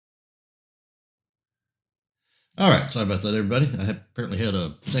All right, sorry about that, everybody. I apparently had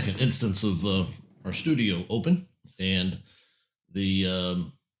a second instance of our studio open, and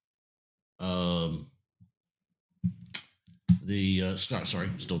the um, sorry,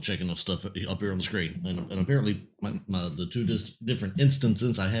 still checking the stuff up here on the screen, and apparently the two different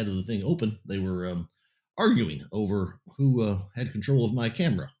instances I had of the thing open, they were arguing over who had control of my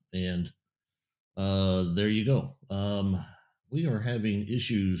camera, and there you go. We are having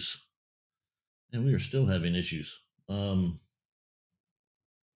issues, and we are still having issues. Um,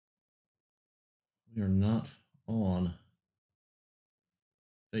 we are not on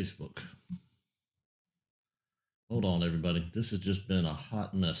Facebook. Hold on, everybody. This has just been a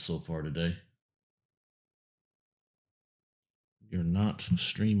hot mess so far today. You're not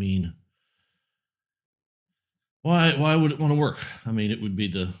streaming. Why would it want to work? I mean, it would be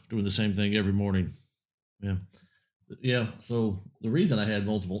doing the same thing every morning. Yeah. Yeah. So the reason I had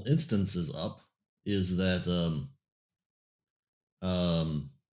multiple instances up is that um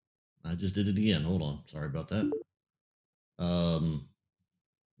I just did it again. Hold on. Sorry about that.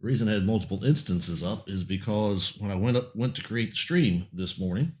 The reason I had multiple instances up is because when I went to create the stream this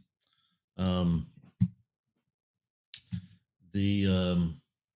morning, um the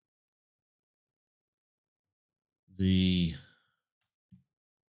the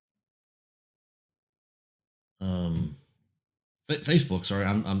um Facebook. Sorry,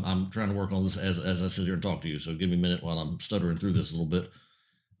 I'm trying to work on this as I sit here and talk to you. So give me a minute while I'm stuttering through this a little bit.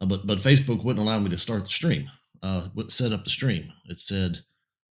 But Facebook wouldn't allow me to start the stream. Wouldn't set up the stream. It said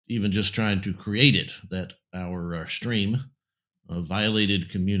even just trying to create it that our stream violated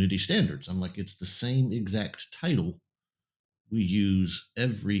community standards. I'm like, it's the same exact title we use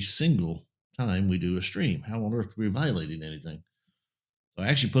every single time we do a stream. How on earth are we violating anything? So I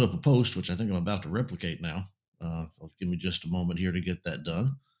actually put up a post, which I think I'm about to replicate now. So give me just a moment here to get that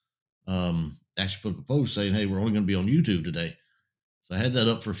done. Actually put up a post saying, "Hey, we're only going to be on YouTube today." So I had that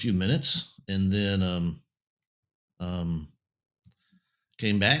up for a few minutes, and then um,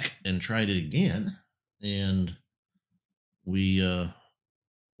 came back and tried it again, and we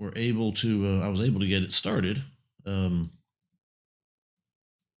were able to. I was able to get it started.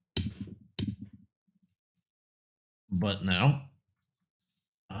 But now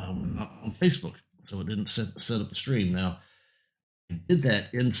we're not on Facebook, so it didn't set up the stream. Now I did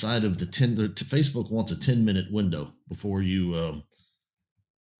that inside of the 10. Facebook wants a 10-minute window before you um,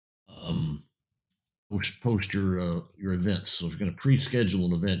 post your events. So if you're going to pre-schedule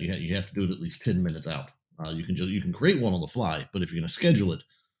an event, you have to do it at least 10 minutes out. You can create one on the fly, but if you're going to schedule it,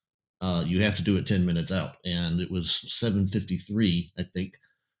 you have to do it 10 minutes out. And it was 7:53, I think,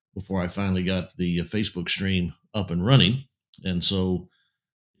 before I finally got the Facebook stream up and running. And so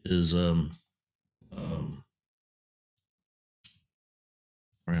is um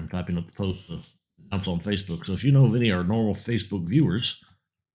sorry, I'm typing up the post to announce on Facebook. So if you know of any of our normal Facebook viewers,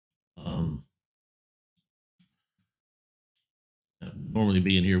 um, normally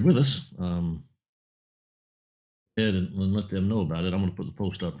being here with us, ahead and let them know about it. I'm going to put the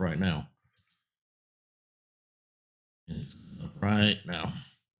post up right now. Right now.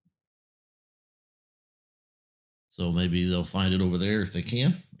 So maybe they'll find it over there if they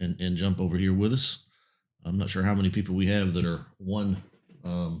can and jump over here with us. I'm not sure how many people we have that are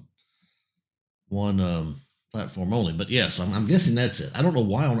um, one platform only, but yes, I'm guessing that's it. I don't know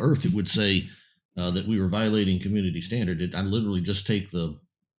why on earth it would say that we were violating community standard. I literally just take the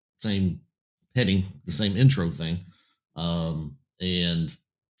same heading, the same intro thing, and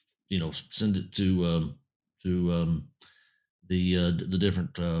send it to the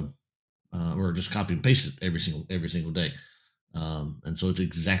different or just copy and paste it every single day. And so it's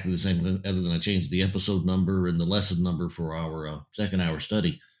exactly the same, other than I changed the episode number and the lesson number for our second hour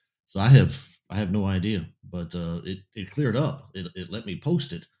study. So I have no idea, but it cleared up. It let me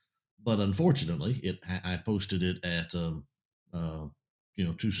post it, but unfortunately, I posted it at uh,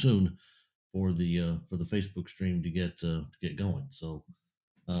 too soon for the Facebook stream to get going. So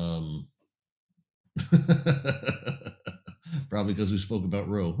um, probably because we spoke about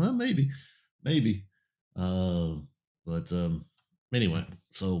Roe. Well, maybe. Uh, but anyway,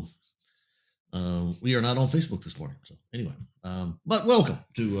 so we are not on Facebook this morning. So anyway, but welcome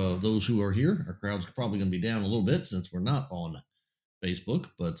to those who are here. Our crowd's probably going to be down a little bit since we're not on Facebook.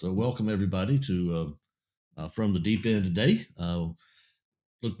 But welcome everybody to From the Deep End today.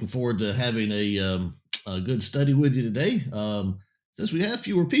 Looking forward to having a good study with you today. Since we have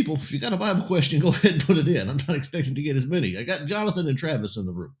fewer people, if you got a Bible question, go ahead and put it in. I'm not expecting to get as many. I got Jonathan and Travis in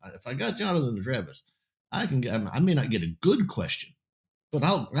the room. If I got Jonathan and Travis, I can get. I may not get a good question, but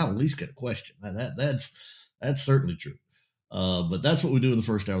I'll at least get a question. That's certainly true. But that's what we do in the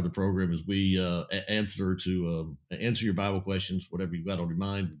first hour of the program is we answer your Bible questions, whatever you've got on your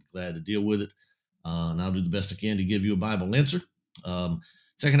mind. We're glad to deal with it. And I'll do the best I can to give you a Bible answer.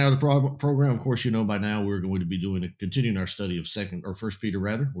 Second hour of the program, of course, you know by now we're going to be continuing our study of First Peter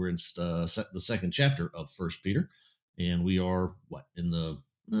rather. We're in the second chapter of First Peter, and we are in the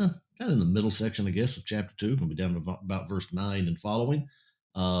kind of in the middle section, I guess, of chapter 2. Going to be down to about verse 9 and following.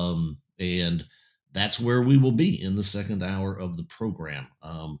 And that's where we will be in the second hour of the program.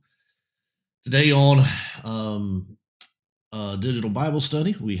 Today on digital Bible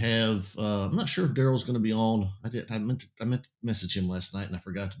study, we have. I'm not sure if Daryl's going to be on. I meant to message him last night, and I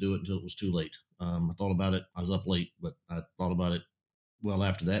forgot to do it until it was too late. I thought about it. I was up late, but I thought about it well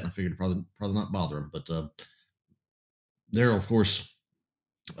after that, and I figured probably not bother him. But Daryl, of course,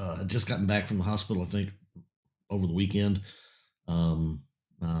 had just gotten back from the hospital. I think over the weekend. Um,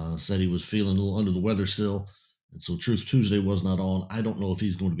 Said he was feeling a little under the weather still. And so Truth Tuesday was not on. I don't know if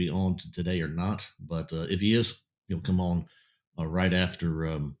he's going to be on today or not, but if he is, he'll come on right after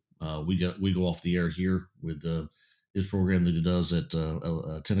we go off the air here with his program that he does at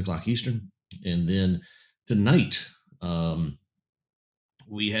 10 o'clock Eastern. And then tonight,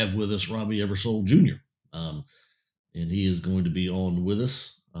 we have with us Robbie Eversole Jr. And he is going to be on with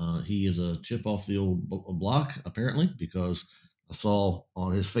us. He is a chip off the old block, apparently, because I saw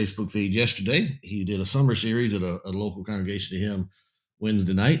on his Facebook feed yesterday he did a summer series at a local congregation to him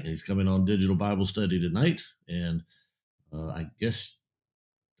Wednesday night, and he's coming on digital Bible study tonight. And I guess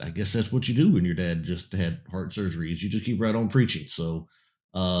that's what you do when your dad just had heart surgery is you just keep right on preaching. So,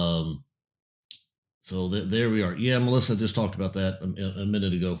 um, there we are. Yeah, Melissa just talked about that a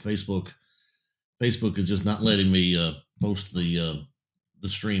minute ago. Facebook is just not letting me post the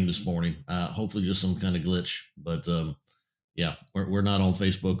stream this morning. Hopefully, just some kind of glitch. But yeah, we're not on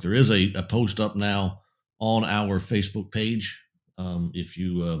Facebook. There is a post up now on our Facebook page. If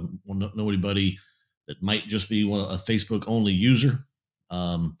you know anybody that might just be a Facebook only user,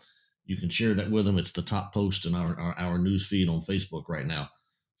 you can share that with them. It's the top post in our news feed on Facebook right now.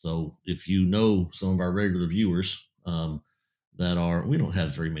 So if you know some of our regular viewers, we don't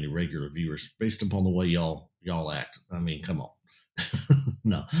have very many regular viewers based upon the way y'all act. I mean, come on.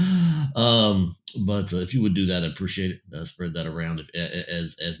 No. But if you would do that, I'd appreciate it. Spread that around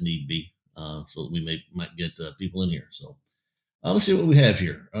as need be, so that we might get people in here. So let's see what we have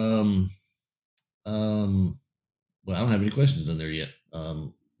here. Well, I don't have any questions in there yet.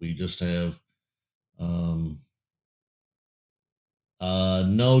 We just have um,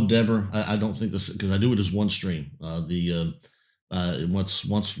 no, Deborah. I don't think this because I do it as one stream. Once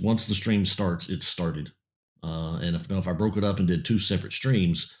the stream starts, it's started. And if I broke it up and did two separate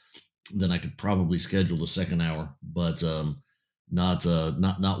streams, then I could probably schedule the second hour. But not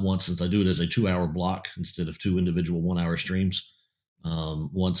once, since I do it as a 2 hour block instead of two individual 1 hour streams.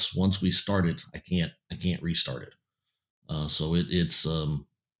 Once we start it, I can't restart it. So it's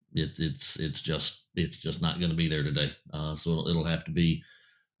just not going to be there today. So it'll have to be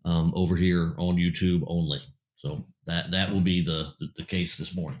over here on YouTube only. So that will be the case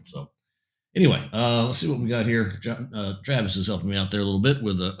this morning. So anyway, let's see what we got here. Travis is helping me out there a little bit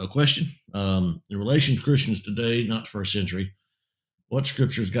with a question. In relation to Christians today, not first century, what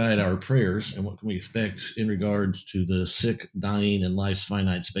scriptures guide our prayers, and what can we expect in regards to the sick, dying, and life's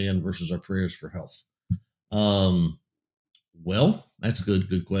finite span versus our prayers for health? Well, that's a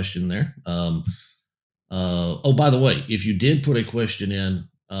good question there. Oh, by the way, if you did put a question in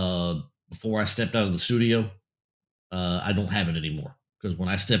before I stepped out of the studio, I don't have it anymore because when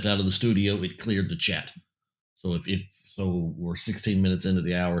I stepped out of the studio, it cleared the chat. So if we're 16 minutes into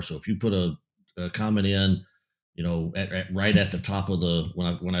the hour, so if you put a comment in, right at the top of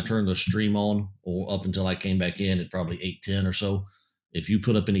when I turned the stream on or up until I came back in at probably 8:10 or so, if you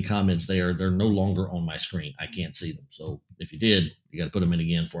put up any comments there, they're no longer on my screen. I can't see them. So if you did, you got to put them in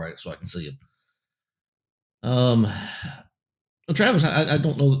again so I can see them. Well, Travis, I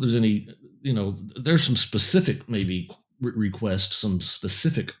don't know that there's any, there's some specific maybe requests, some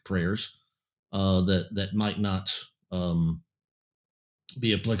specific prayers that might not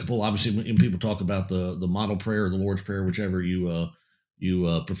be applicable. Obviously, when people talk about the model prayer or the Lord's prayer, whichever you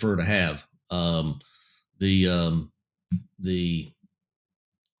prefer to have, the the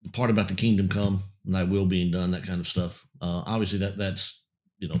part about the kingdom come and thy will being done, that kind of stuff. Obviously, that's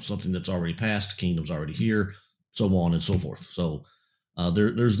something that's already passed. The kingdom's already here, so on and so forth. So there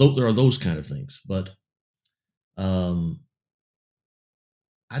are those kind of things, but I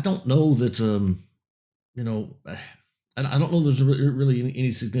don't know that you know. I don't know there's really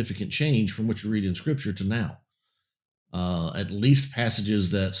any significant change from what you read in scripture to now. At least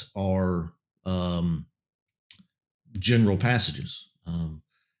passages that are general passages.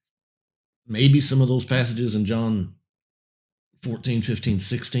 Maybe some of those passages in John 14, 15,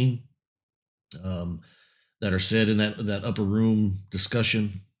 16, um, that are said in that upper room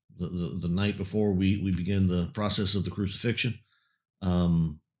discussion the night before we begin the process of the crucifixion.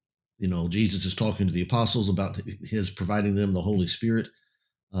 Um, Jesus is talking to the apostles about his providing them the Holy Spirit.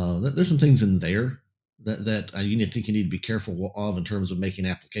 There's some things in there that you think you need to be careful of in terms of making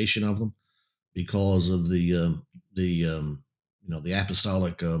application of them because of the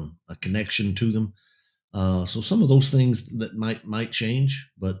apostolic a connection to them. So some of those things that might change,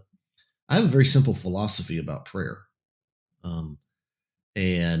 but I have a very simple philosophy about prayer, um,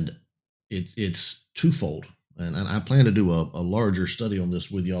 and it's twofold. And I plan to do a larger study on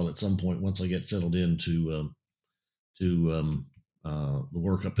this with y'all at some point once I get settled into the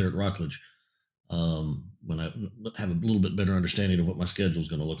work up there at Rockledge. When I have a little bit better understanding of what my schedule is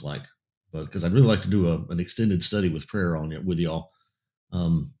going to look like, but because I'd really like to do an extended study with prayer on it with y'all.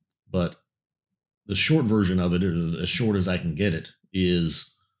 But the short version of it, or as short as I can get it,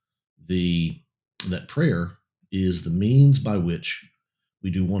 is the that prayer is the means by which we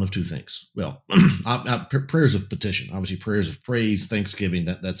do one of two things. Well, prayers of petition, obviously, prayers of praise, thanksgiving.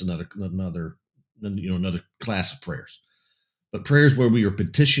 That's another class of prayers. But prayers where we are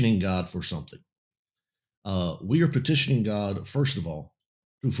petitioning God for something. We are petitioning God first of all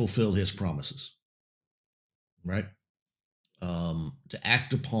to fulfill His promises, right? To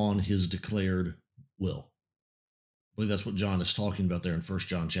act upon His declared will. I believe that's what John is talking about there in 1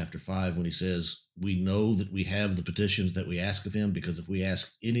 John chapter 5 when he says, we know that we have the petitions that we ask of him because if we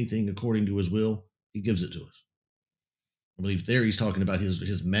ask anything according to his will, he gives it to us. I believe there he's talking about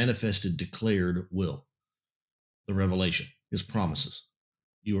his manifested declared will, the revelation, his promises.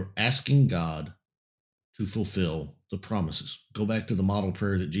 You are asking God to fulfill the promises. Go back to the model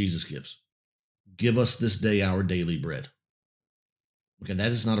prayer that Jesus gives. Give us this day our daily bread. Okay,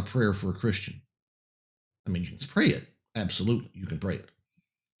 that is not a prayer for a Christian. I mean, you can pray it. Absolutely, you can pray it.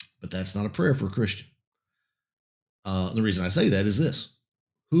 But that's not a prayer for a Christian. The reason I say that is this: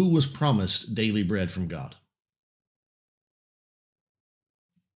 who was promised daily bread from God?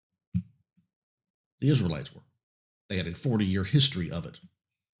 The Israelites were. They had a 40-year history of it,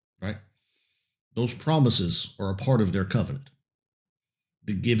 right? Those promises are a part of their covenant.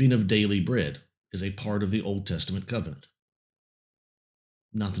 The giving of daily bread is a part of the Old Testament covenant,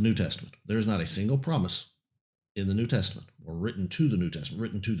 not the New Testament. There is not a single promise in the New Testament or written to the New Testament,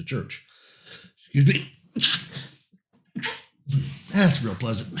 written to the church. Excuse me. That's real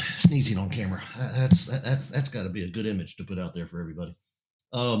pleasant. Sneezing on camera. That's got to be a good image to put out there for everybody.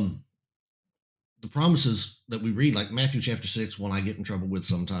 The promises that we read, like Matthew chapter 6, one I get in trouble with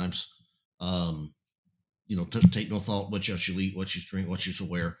sometimes. Take no thought what you shall eat, what you drink, what you shall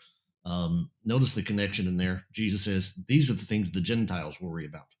wear. Notice the connection in there. Jesus says these are the things the Gentiles worry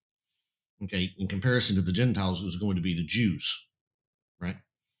about. Okay, in comparison to the Gentiles, it was going to be the Jews, right?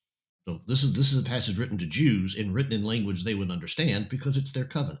 So this is a passage written to Jews and written in language they would understand because it's their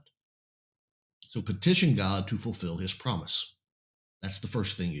covenant. So petition God to fulfill His promise. That's the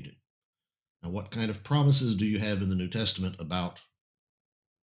first thing you do. Now, what kind of promises do you have in the New Testament about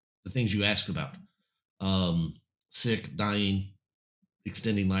the things you asked about? Sick, dying,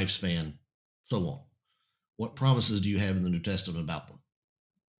 extending lifespan, so on. What promises do you have in the New Testament about them?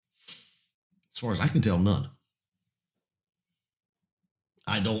 As far as I can tell, none.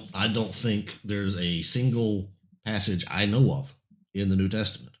 I don't think there's a single passage I know of in the New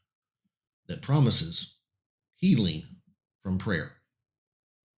Testament that promises healing from prayer.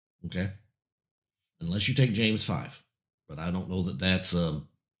 Okay? Unless you take James 5. But I don't know that that's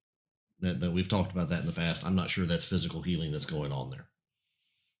that we've talked about that in the past. I'm not sure that's physical healing that's going on there.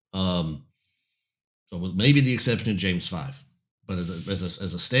 So with maybe the exception of James 5. But as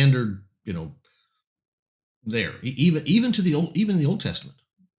a standard, there even to the old even in the Old Testament.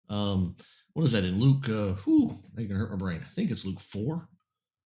 What is that in Luke? They're gonna hurt my brain. I think it's Luke 4.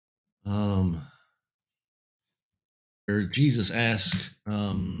 Where Jesus asked,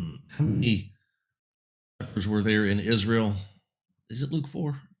 how many lepers were there in Israel? Is it Luke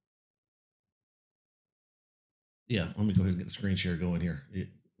 4? Yeah, let me go ahead and get the screen share going here.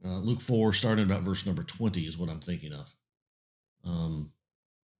 Luke 4, starting about verse number 20, is what I'm thinking of. Go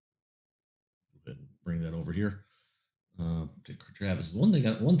ahead and bring that over here. To Travis. One thing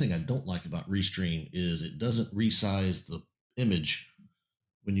I don't like about Restream is it doesn't resize the image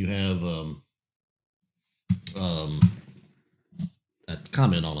when you have that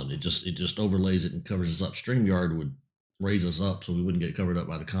comment on it. It just overlays it and covers us up. StreamYard would raise us up so we wouldn't get covered up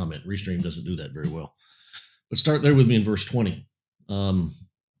by the comment. Restream doesn't do that very well. But start there with me in verse 20.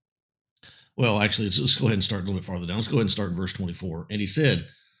 Well, actually, let's go ahead and start a little bit farther down. Let's go ahead and start in verse 24. And he said,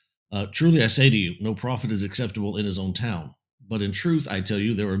 truly I say to you, no prophet is acceptable in his own town. But in truth, I tell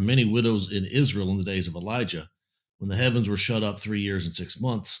you, there were many widows in Israel in the days of Elijah, when the heavens were shut up 3 years and 6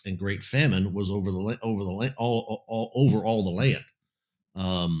 months, and great famine was over all the land.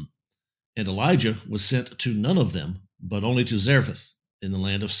 Um, and Elijah was sent to none of them, but only to Zarephath in the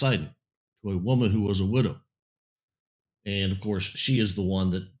land of Sidon, to a woman who was a widow. And of course, she is the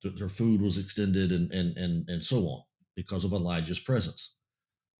one that her food was extended, and so on, because of Elijah's presence.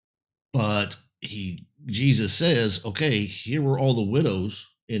 But Jesus says, okay, here were all the widows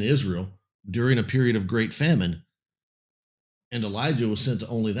in Israel during a period of great famine, and Elijah was sent to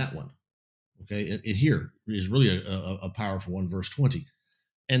only that one. Okay, it here is really a powerful one. Verse 20.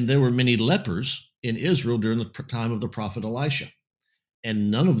 And there were many lepers in Israel during the time of the prophet Elisha, and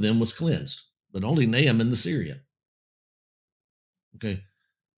none of them was cleansed, but only Naaman the Syrian. Okay,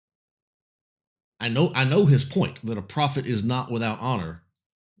 I know his point that a prophet is not without honor,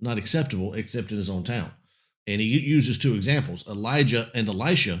 not acceptable except in his own town. And he uses two examples. Elijah and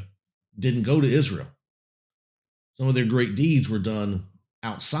Elisha didn't go to Israel. Some of their great deeds were done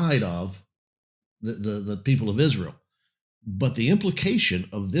outside of the people of Israel. But the implication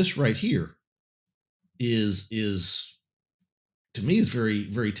of this right here is to me is very,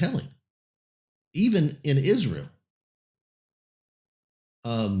 very telling. Even in Israel,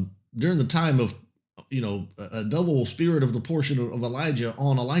 during the time of a double spirit of the portion of Elijah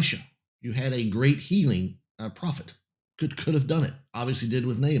on Elisha, you had a great healing prophet. Could have done it. Obviously did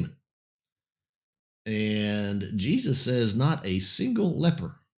with Naaman. And Jesus says not a single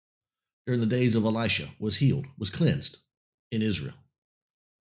leper during the days of Elisha was healed, was cleansed in Israel.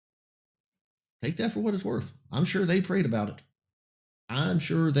 Take that for what it's worth. I'm sure they prayed about it. I'm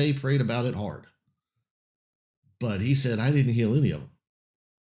sure they prayed about it hard. But he said, I didn't heal any of them.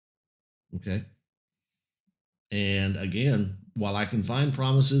 Okay. And again, while I can find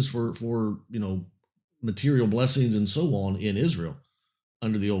promises for material blessings and so on in Israel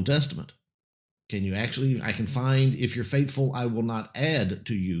under the Old Testament, I can find, if you're faithful, I will not add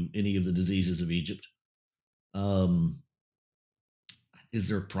to you any of the diseases of Egypt. Um, is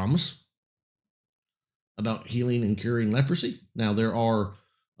there a promise about healing and curing leprosy? Now, there are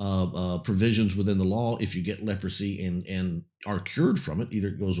provisions within the law. If you get leprosy and are cured from it, either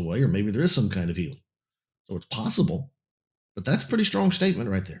it goes away or maybe there is some kind of healing. So it's possible, but that's a pretty strong statement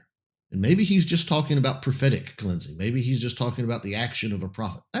right there. And maybe he's just talking about prophetic cleansing. Maybe he's just talking about the action of a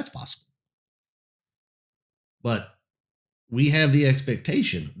prophet. That's possible. But we have the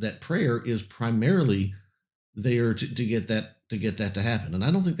expectation that prayer is primarily there to get that to happen. And I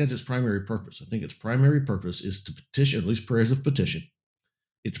don't think that's its primary purpose. I think its primary purpose is to petition, at least prayers of petition.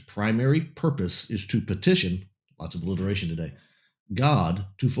 Its primary purpose is to petition, lots of alliteration today, God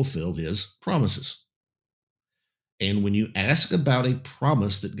to fulfill his promises. And when you ask about a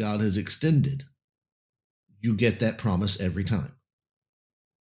promise that God has extended, you get that promise every time.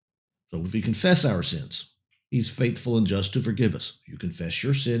 So if we confess our sins, he's faithful and just to forgive us. You confess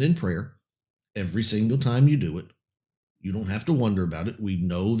your sin in prayer every single time you do it. You don't have to wonder about it. We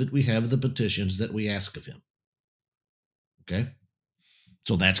know that we have the petitions that we ask of him. Okay?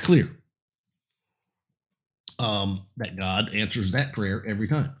 So that's clear. That God answers that prayer every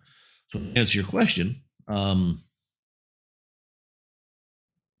time. So to answer your question,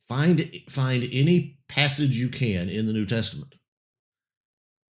 find any passage you can in the New Testament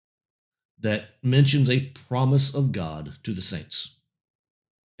that mentions a promise of God to the saints.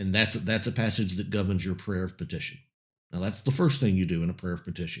 And that's a passage that governs your prayer of petition. Now, that's the first thing you do in a prayer of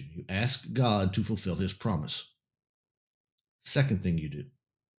petition. You ask God to fulfill his promise. Second thing you do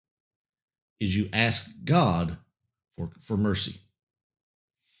is you ask God for mercy.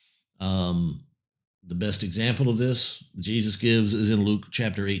 The best example of this Jesus gives is in Luke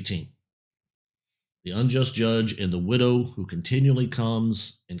chapter 18. The unjust judge and the widow who continually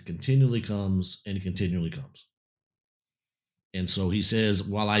comes and continually comes and continually comes. And so he says,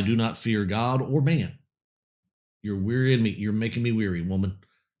 while I do not fear God or man, you're wearying me. You're making me weary, woman.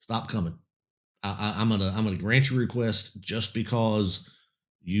 Stop coming. I'm gonna grant your request just because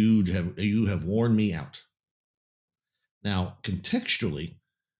you have worn me out. Now, contextually,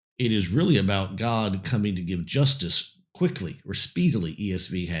 it is really about God coming to give justice quickly or speedily.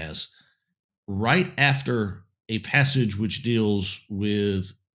 ESV has right after a passage which deals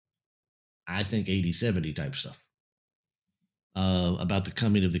with, I think, 80-70 type stuff about the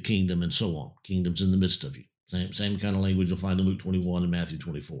coming of the kingdom and so on. Kingdom's in the midst of you. Same kind of language you'll find in Luke 21 and Matthew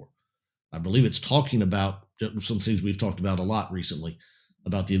 24. I believe it's talking about some things we've talked about a lot recently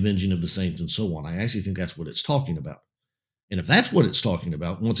about the avenging of the saints and so on. I actually think that's what it's talking about. And if that's what it's talking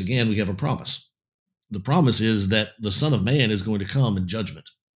about, once again, we have a promise. The promise is that the Son of Man is going to come in judgment,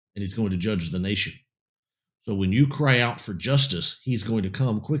 and he's going to judge the nation. So when you cry out for justice, he's going to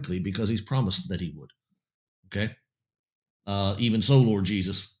come quickly because he's promised that he would. Okay. Even so, Lord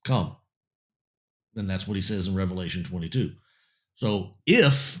Jesus, come. And that's what he says in Revelation 22. So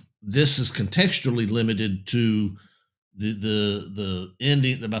if this is contextually limited to the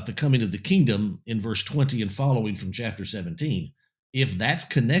ending about the coming of the kingdom in verse 20 and following from chapter 17, if that's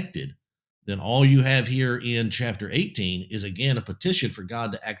connected, then all you have here in chapter 18 is again a petition for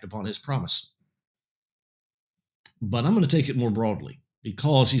God to act upon his promise. But I'm going to take it more broadly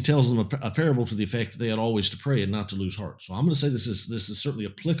because he tells them a parable to the effect that they had always to pray and not to lose heart. So I'm going to say this is certainly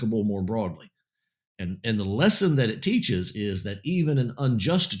applicable more broadly. And the lesson that it teaches is that even an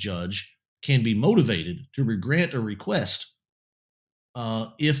unjust judge can be motivated to grant a request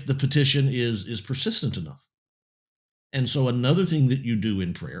if the petition is persistent enough. And so another thing that you do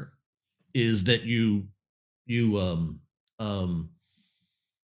in prayer is that you um,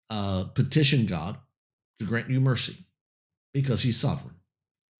 petition God to grant you mercy because he's sovereign.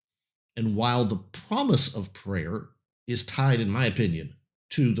 And while the promise of prayer is tied, in my opinion,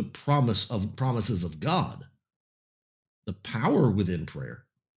 to the promises of God, the power within prayer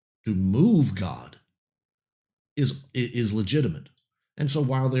to move God is legitimate. And so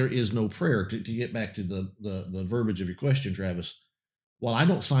while there is no prayer, to get back to the verbiage of your question, Travis, while I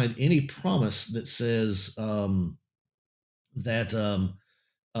don't find any promise that says that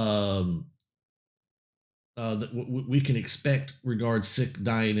um, that we can expect regards sick,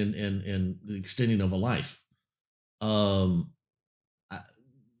 dying, and the extending of a life. Um,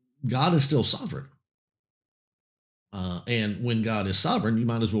 God is still sovereign. And when God is sovereign, you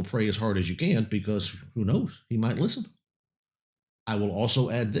might as well pray as hard as you can because who knows? He might listen. I will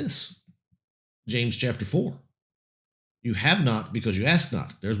also add this James chapter 4. You have not because you ask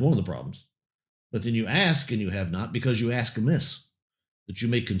not. There's one of the problems. But then you ask and you have not because you ask amiss, that you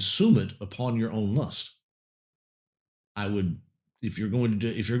may consume it upon your own lust. I would, if you're going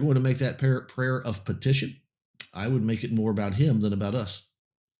to make that prayer of petition, I would make it more about him than about us.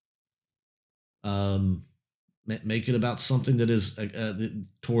 Make it about something that is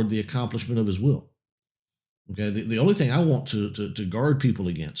toward the accomplishment of his will. Okay. The only thing I want to guard people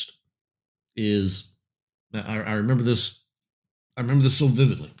against is I remember this. I remember this so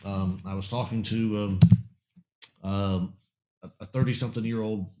vividly. I was talking to a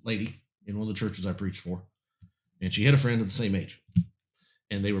 30-something-year-old lady in one of the churches I preached for, and she had a friend at the same age,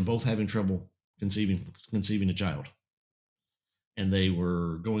 and they were both having trouble conceiving a child, and they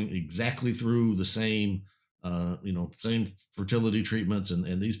were going exactly through the same same fertility treatments,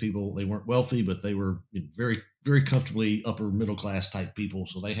 and these people, they weren't wealthy, but they were very, very comfortably upper middle class type people,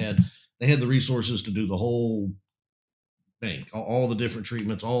 so they had the resources to do the whole thing, all the different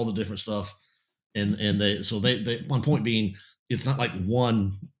treatments, all the different stuff, and they one point being, it's not like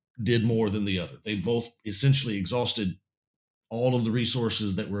one did more than the other. They both essentially exhausted all of the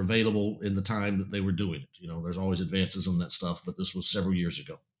resources that were available in the time that they were doing it. There's always advances in that stuff, but this was several years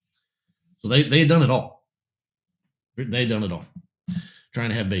ago. So they had done it all. They had done it all, trying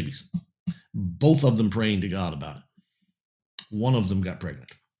to have babies. Both of them praying to God about it. One of them got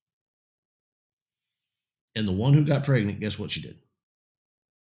pregnant. And the one who got pregnant, guess what she did?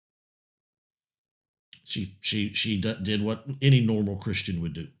 She did what any normal Christian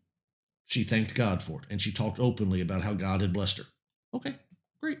would do. She thanked God for it, and she talked openly about how God had blessed her. Okay,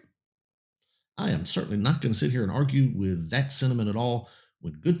 great. I am certainly not going to sit here and argue with that sentiment at all.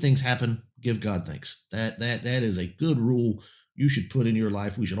 When good things happen, give God thanks. That is a good rule you should put in your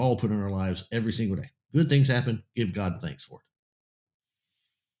life. We should all put in our lives every single day. Good things happen, give God thanks for it.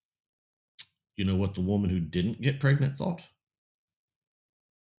 You know what the woman who didn't get pregnant thought?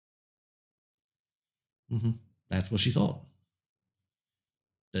 Mm-hmm. That's what she thought.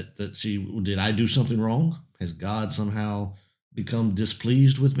 That she did. I do something wrong? Has God somehow become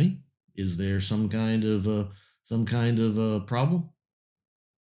displeased with me? Is there some kind of problem?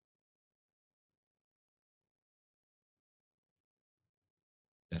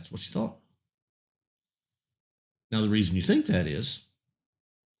 That's what she thought. Now, the reason you think that is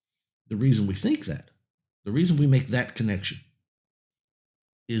the reason we think that, the reason we make that connection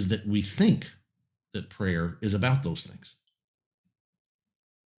is that we think that prayer is about those things.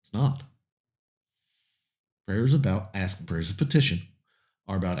 It's not. Prayer is about asking, prayers of petition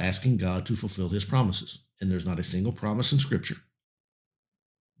are about asking God to fulfill his promises. And there's not a single promise in Scripture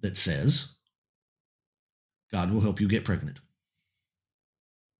that says God will help you get pregnant.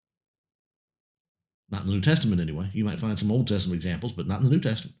 Not in the New Testament, anyway. You might find some Old Testament examples, but not in the New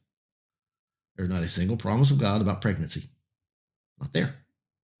Testament. There's not a single promise of God about pregnancy. Not there.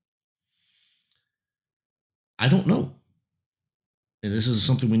 I don't know. And this is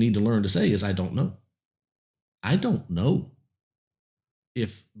something we need to learn to say is I don't know. I don't know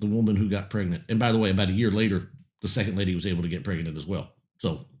if the woman who got pregnant, and by the way, about a year later, the second lady was able to get pregnant as well.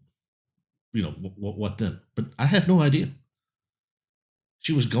 So, what then? But I have no idea.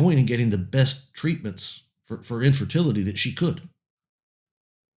 She was going and getting the best treatments for infertility that she could,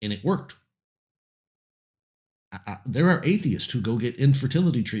 and it worked. There are atheists who go get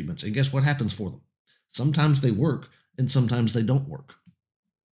infertility treatments, and guess what happens for them? Sometimes they work, and sometimes they don't work.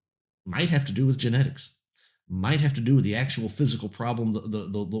 Might have to do with genetics. Might have to do with the actual physical problem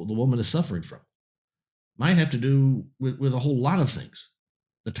the woman is suffering from. Might have to do with a whole lot of things.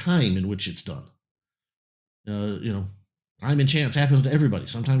 The time in which it's done. You know, time and chance happens to everybody.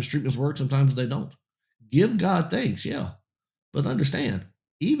 Sometimes treatments work, sometimes they don't. Give God thanks, yeah. But understand,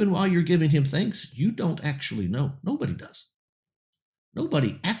 even while you're giving him thanks, you don't actually know. Nobody does.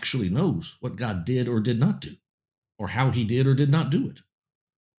 Nobody actually knows what God did or did not do, or how he did or did not do it.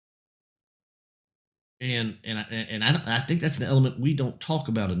 And I think that's an element we don't talk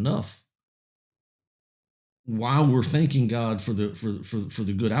about enough while we're thanking God for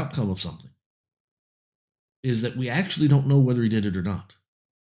the good outcome of something, is that we actually don't know whether he did it or not.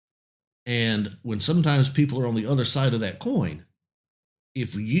 And when sometimes people are on the other side of that coin,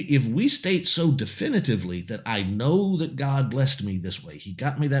 if we state so definitively that I know that God blessed me this way, he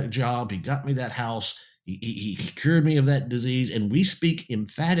got me that job, he got me that house, he cured me of that disease, and we speak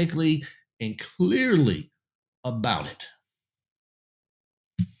emphatically and clearly about it.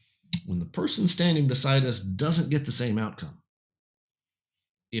 When the person standing beside us doesn't get the same outcome,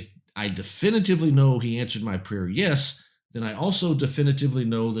 if I definitively know he answered my prayer, yes, then I also definitively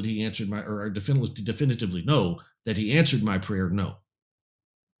know that he answered my, or I definitively know that he answered my prayer, no.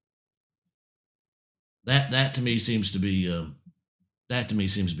 That to me seems to be that to me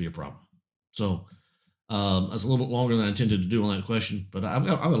seems to be a problem. So that's a little bit longer than I intended to do on that question, but I've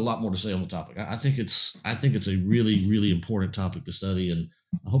got a lot more to say on the topic. I think it's a really important topic to study, and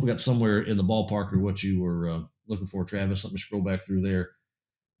I hope we got somewhere in the ballpark or what you were looking for, Travis. Let me scroll back through there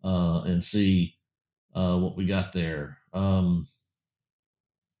and see what we got there. Oh,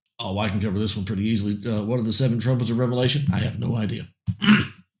 I can cover this one pretty easily. What are the seven trumpets of Revelation? I have no idea.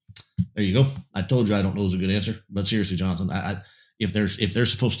 There you go. I told you I don't know is a good answer. But seriously, Jonathan, if they're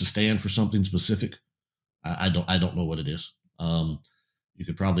supposed to stand for something specific, I don't know what it is. You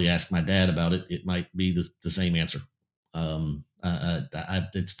could probably ask my dad about it. It might be the same answer.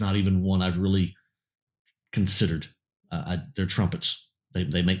 It's not even one I've really considered. They're trumpets.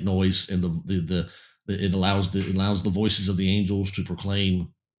 They make noise, and it allows the voices of the angels to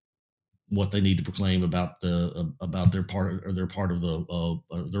proclaim what they need to proclaim about their part, or their part of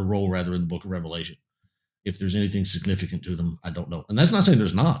their role rather in the book of Revelation. If there's anything significant to them, I don't know, and that's not saying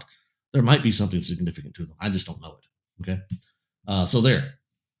there's not. There might be something significant to them. I just don't know it. Okay, so there,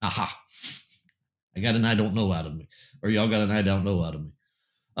 aha, I got an I don't know out of me, or y'all got an I don't know out of me.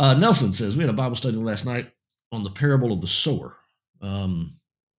 Nelson says we had a Bible study last night on the parable of the sower. Um,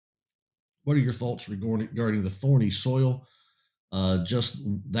 what are your thoughts regarding the thorny soil? Just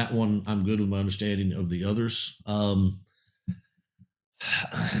that one, I'm good with my understanding of the others.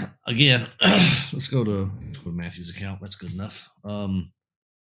 Again, let's go to Matthew's account. That's good enough. Boy,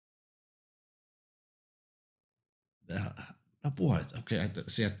 okay. I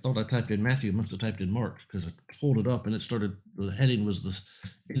thought I typed in Matthew. I must have typed in Mark because I pulled it up and it started. The heading was the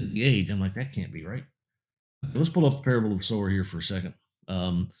age. I'm like, that can't be right. Let's pull up the parable of the sower here for a second.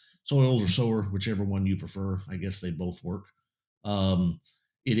 Soils or sower, whichever one you prefer. I guess they both work.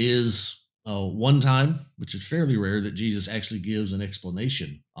 It is one time, which is fairly rare, that Jesus actually gives an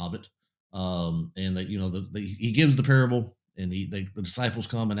explanation of it, and that he gives the parable, and the disciples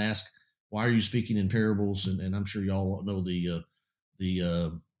come and ask, "Why are you speaking in parables?" And I'm sure y'all know the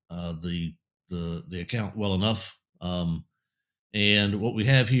the account well enough. And what we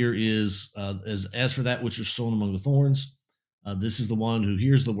have here is, as for that which is sown among the thorns, this is the one who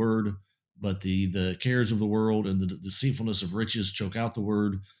hears the word, but the cares of the world and the deceitfulness of riches choke out the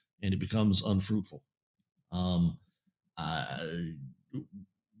word, and it becomes unfruitful. Um, I,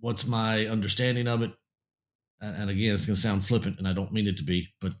 what's my understanding of it? And again, it's going to sound flippant, and I don't mean it to be,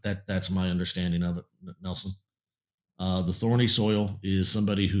 but that's my understanding of it, Nelson. The thorny soil is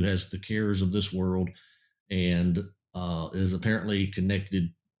somebody who has the cares of this world and is apparently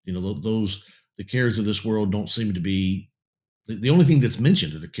connected. Those the cares of this world don't seem to be the only thing that's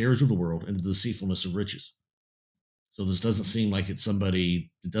mentioned are the cares of the world and the deceitfulness of riches. So this doesn't seem like it's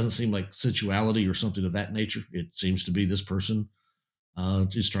somebody. It doesn't seem like sensuality or something of that nature. It seems to be this person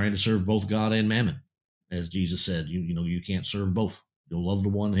just trying to serve both God and mammon, as Jesus said. You can't serve both. You'll love the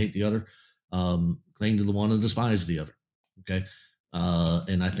one and hate the other. Cling to the one and despise the other. Okay,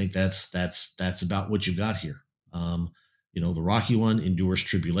 and I think that's about what you've got here. The rocky one endures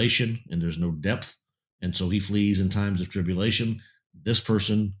tribulation, and there's no depth, and so he flees in times of tribulation. This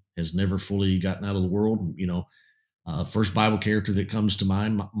person has never fully gotten out of the world. First Bible character that comes to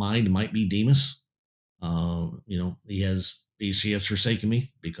mind might be Demas. He has forsaken me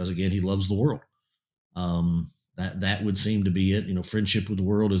because again he loves the world. That would seem to be it. Friendship with the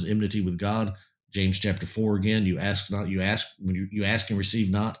world is enmity with God. James chapter 4 again. You ask not, you ask when you ask and receive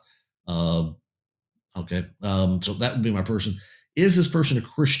not. Uh, okay, so that would be my person. Is this person a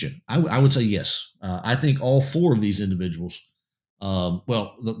Christian? I would say yes. I think all four of these individuals.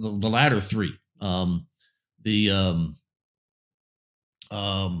 Well, the latter three. The um,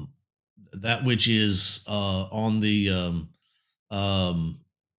 that which is on um,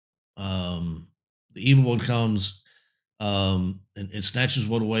 um, the evil one comes and snatches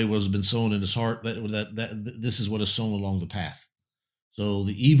what away was been sown in his heart. This is what is sown along the path. So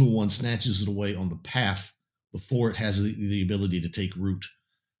the evil one snatches it away on the path before it has the ability to take root.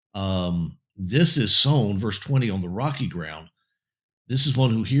 This is sown, verse 20, on the rocky ground. This is one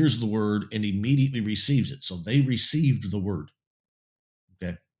who hears the word and immediately receives it. So they received the word.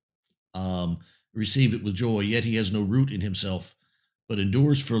 Okay. um, Receive it with joy, yet he has no root in himself, but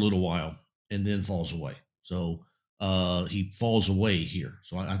endures for a little while and then falls away. So he falls away here.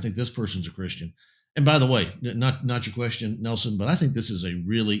 So I think this person's a Christian. And by the way, not your question, Nelson, but I think this is a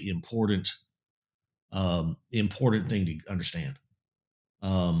really important thing to understand.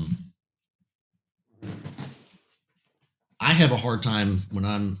 Um, I have a hard time when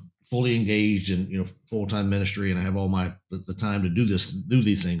I'm fully engaged in full time ministry and I have all the time to do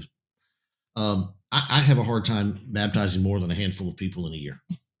these things. I have a hard time baptizing more than a handful of people in a year.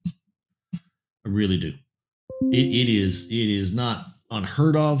 I really do. It is not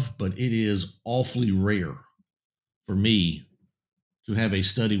unheard of, but it is awfully rare for me to have a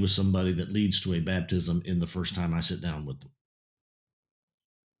study with somebody that leads to a baptism in the first time I sit down with them.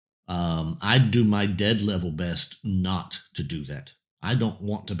 I do my dead level best not to do that. I don't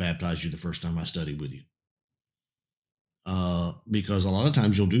want to baptize you the first time I study with you. Because a lot of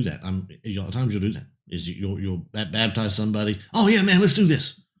times you'll do that. A lot of times you'll do that. You'll baptize somebody. Oh yeah, man, let's do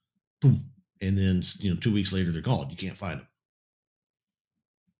this. Boom, and then 2 weeks later they're gone. You can't find them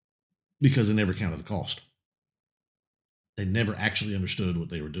because they never counted the cost. They never actually understood what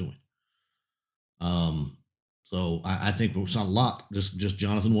they were doing. So I think it's not a lot. Just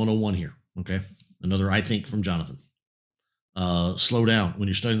Jonathan 101 here. Okay, another I think from Jonathan. Slow down when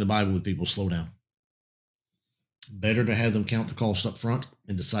you're studying the Bible with people. Slow down. Better to have them count the cost up front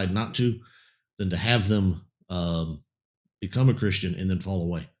and decide not to, than to have them become a Christian and then fall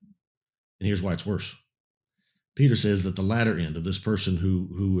away. And here's why it's worse. Peter says that the latter end of this person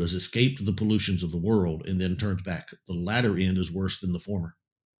who has escaped the pollutions of the world and then turns back, the latter end is worse than the former.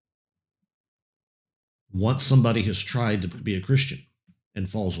 Once somebody has tried to be a Christian and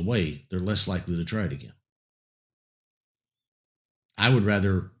falls away, they're less likely to try it again. I would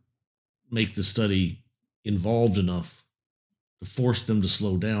rather make the study involved enough to force them to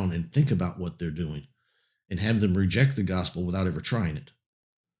slow down and think about what they're doing and have them reject the gospel without ever trying it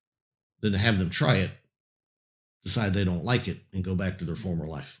than to have them try it, decide they don't like it, and go back to their former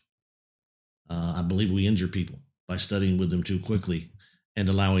life. I believe we injure people by studying with them too quickly and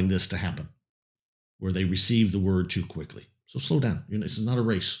allowing this to happen, where they receive the word too quickly. So slow down. It's not a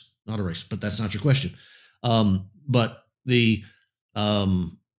race, not a race. But that's not your question. But the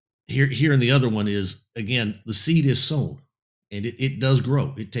here and the other one is again the seed is sown, and it does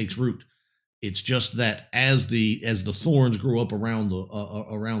grow. It takes root. It's just that as the thorns grow up around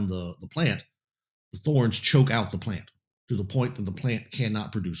the plant, the thorns choke out the plant to the point that the plant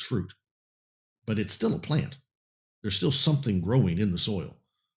cannot produce fruit. But it's still a plant. There's still something growing in the soil.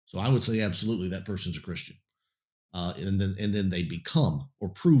 So I would say absolutely that person's a Christian. And then they become or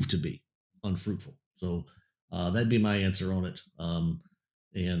prove to be unfruitful. So that'd be my answer on it.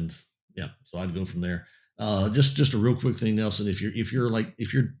 And yeah, so I'd go from there. Just a real quick thing, Nelson. If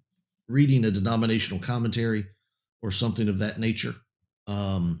you're reading a denominational commentary or something of that nature,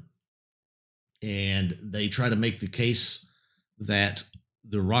 and they try to make the case that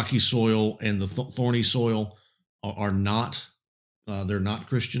the rocky soil and the thorny soil are not they're not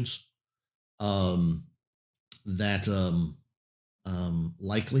Christians. That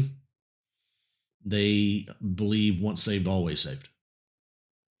likely they believe once saved always saved,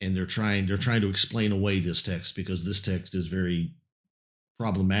 and they're trying to explain away this text because this text is very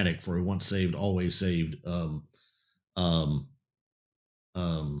problematic for a once saved always saved um,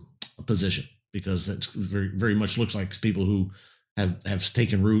 position. because that's very much looks like people who have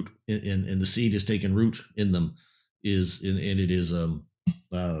taken root and the seed has taken root in them and it is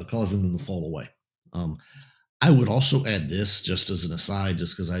causing them to fall away. Um, I would also add this just as an aside,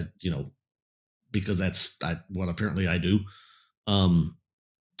 just because because what apparently I do. Um,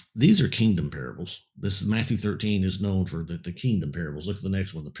 these are kingdom parables. This is Matthew 13 is known for the kingdom parables. Look at the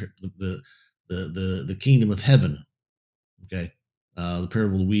next one, the kingdom of heaven. Okay, the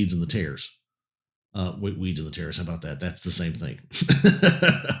parable of the weeds and the tares. Weeds and the tares. How about that? That's the same thing.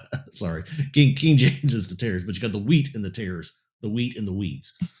 Sorry, King James is the tares, but you got the wheat and the tares, the wheat and the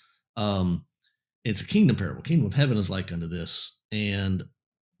weeds. Um, it's a kingdom parable. Kingdom of heaven is like unto this, and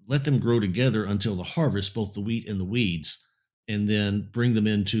let them grow together until the harvest, both the wheat and the weeds, and then bring them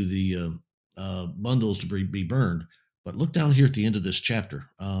into the bundles to be burned. But look down here at the end of this chapter.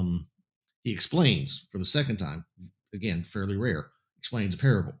 He explains for the second time, again, fairly rare, explains a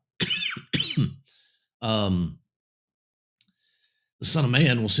parable. um, the Son of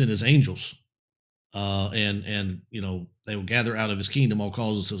Man will send his angels, and they will gather out of his kingdom all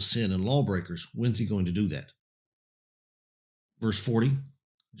causes of sin and lawbreakers. When's he going to do that? Verse 40: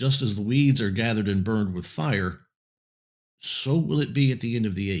 just as the weeds are gathered and burned with fire, so will it be at the end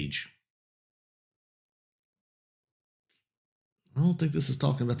of the age. I don't think this is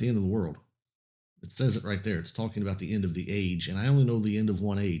talking about the end of the world. It says it right there. It's talking about the end of the age, and I only know the end of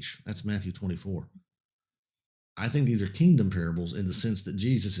one age. That's Matthew 24. I think these are kingdom parables in the sense that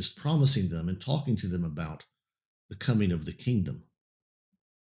Jesus is promising them and talking to them about the coming of the kingdom,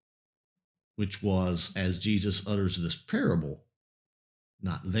 which was, as Jesus utters this parable,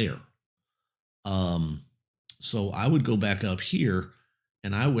 not there. Um, so I would go back up here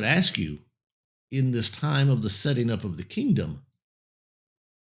and I would ask you, in this time of the setting up of the kingdom,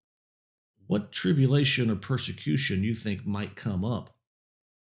 what tribulation or persecution you think might come up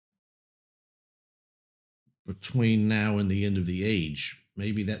between now and the end of the age?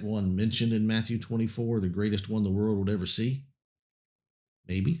 Maybe that one mentioned in Matthew 24, the greatest one the world would ever see.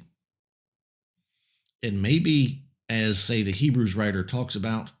 Maybe. And maybe, as say the Hebrews writer talks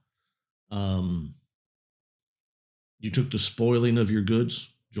about, um, you took the spoiling of your goods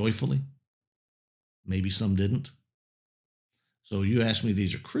joyfully. Maybe some didn't. So you ask me,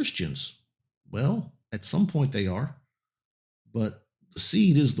 these are Christians. Well, at some point they are. But the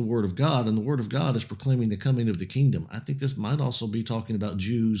seed is the word of God, and the word of God is proclaiming the coming of the kingdom. I think this might also be talking about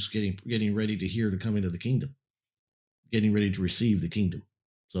Jews getting ready to hear the coming of the kingdom, getting ready to receive the kingdom.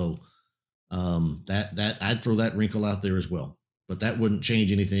 So that I'd throw that wrinkle out there as well. But that wouldn't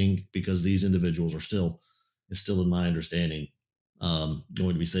change anything because these individuals are still in my understanding,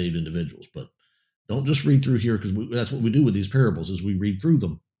 going to be saved individuals. But don't just read through here, because that's what we do with these parables is we read through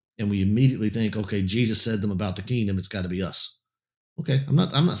them and we immediately think, okay, Jesus said them about the kingdom. It's got to be us. Okay, I'm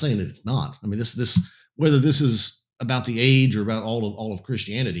not saying that it's not. I mean, this whether this is about the age or about all of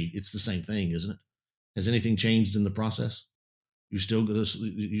Christianity, it's the same thing, isn't it? Has anything changed in the process? You still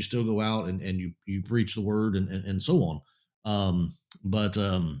go out and you preach the word and so on. But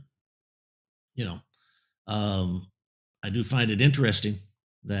you know, um, I do find it interesting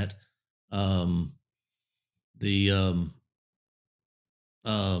that um, the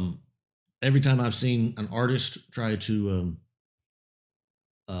um, every time I've seen an artist try to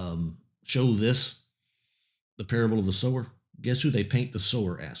show this, the parable of the sower, guess who they paint the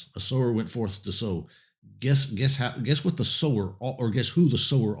sower as? A sower went forth to sow. Guess what the sower, or guess who the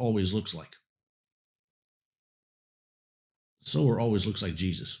sower always looks like? The sower always looks like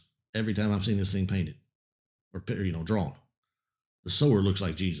Jesus. Every time I've seen this thing painted or drawn, the sower looks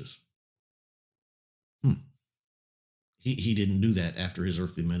like Jesus. Hmm. He didn't do that after his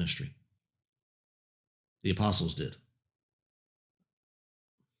earthly ministry. The apostles did.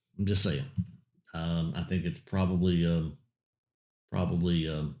 I'm just saying. I think it's probably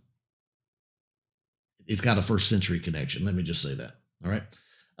it's got a first century connection. Let me just say that. All right.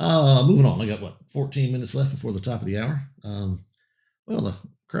 Moving on. I got 14 minutes left before the top of the hour. Well, the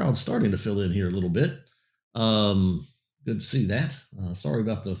crowd's starting to fill in here a little bit. Good to see that. Sorry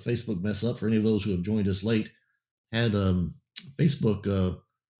about the Facebook mess up for any of those who have joined us late. Had Facebook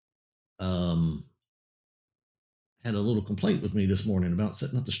um, had a little complaint with me this morning about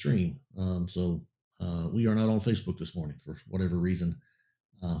setting up the stream. So we are not on Facebook this morning for whatever reason.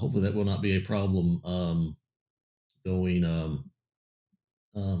 Hopefully that will not be a problem going um,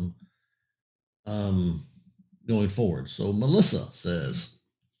 um, going forward. So Melissa says,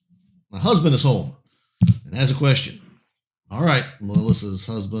 my husband is home and has a question. All right, Melissa's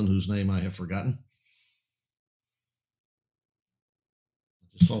husband, whose name I have forgotten.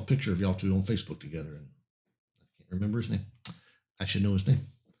 I just saw a picture of y'all two on Facebook together, and I can't remember his name. I should know his name.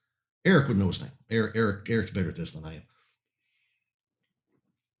 Eric would know his name. Eric's better at this than I am.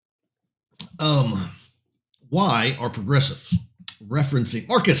 Why are progressives referencing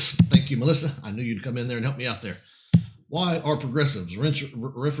Marcus? Thank you, Melissa. I knew you'd come in there and help me out there. Why are progressives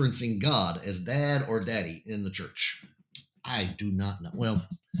referencing God as dad or daddy in the church? I do not know. Well,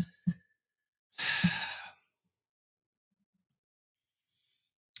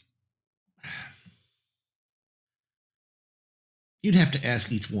 you'd have to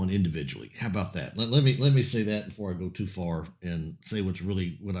ask each one individually. How about that? Let me say that before I go too far and say what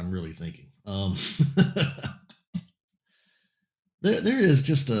I'm really thinking. There is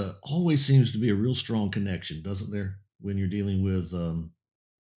just a always seems to be a real strong connection, doesn't there, when you're dealing with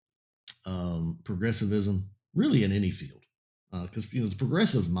progressivism, really in any field, because the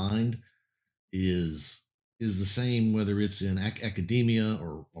progressive mind is the same whether it's in academia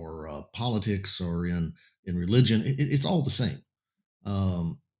or politics or in religion. It's all the same,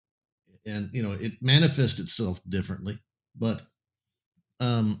 um, and it manifests itself differently. But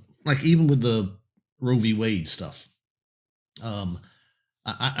like even with the Roe v. Wade stuff, um,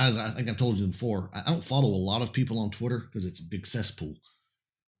 as I think I've told you before, I don't follow a lot of people on Twitter because it's a big cesspool.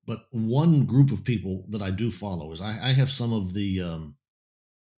 But one group of people that I do follow is I have some of the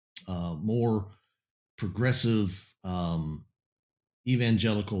more progressive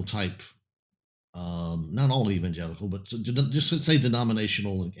evangelical type, not all evangelical, but just say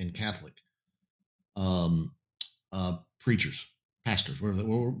denominational and Catholic um, preachers, pastors,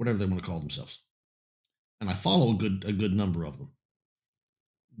 whatever they want to call themselves, and I follow a good number of them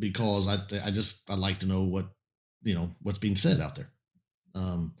because I like to know what's being said out there,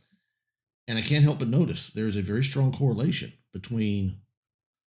 um, and I can't help but notice there's a very strong correlation between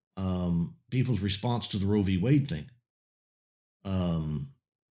people's response to the Roe v. Wade thing um,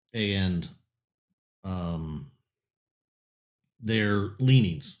 and um, their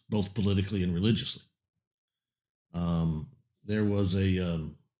leanings, both politically and religiously. Um, there was a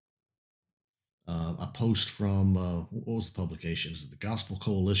post from what was the publication? Is it the Gospel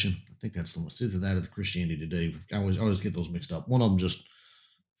Coalition? I think that's the one. It's either that or the Christianity Today. I always get those mixed up. One of them just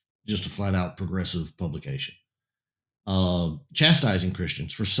a flat out progressive publication, chastising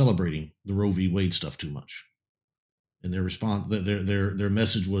Christians for celebrating the Roe v. Wade stuff too much. And their response, their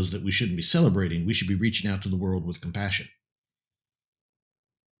message was that we shouldn't be celebrating. We should be reaching out to the world with compassion.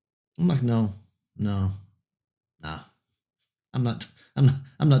 I'm like, no, no, nah. I'm not.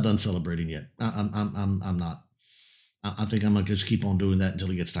 I'm not done celebrating yet. I'm not. I think I'm gonna just keep on doing that until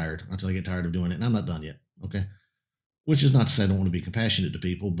he gets tired. Until I get tired of doing it, and I'm not done yet. Okay. Which is not to say I don't want to be compassionate to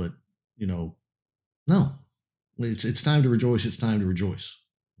people, but you know, no. It's time to rejoice. It's time to rejoice.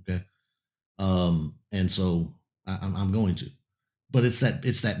 Okay. And so I'm going to, but it's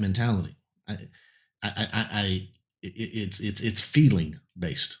that mentality. I it's feeling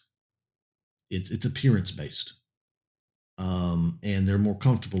based. It's appearance based. And they're more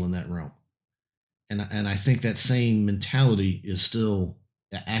comfortable in that realm. And I think that same mentality is still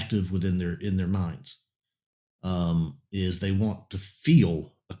active within their minds. Is they want to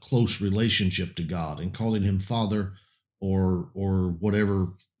feel a close relationship to God and calling Him Father or whatever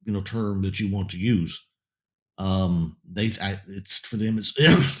term that you want to use. It's for them. It's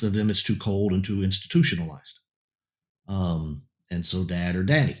for them. It's too cold and too institutionalized. And so dad or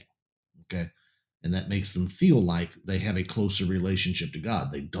daddy, okay, and that makes them feel like they have a closer relationship to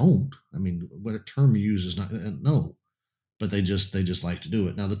God. They don't. I mean, what a term you use is not no, but they just like to do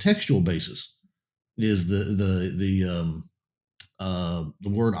it. Now, the textual basis is the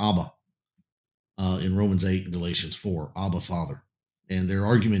word Abba in Romans 8 and Galatians 4, Abba Father, and their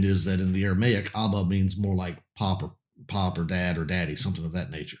argument is that in the Aramaic, Abba means more like pop or dad or daddy, something of that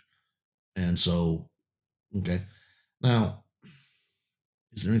nature. And so, okay, now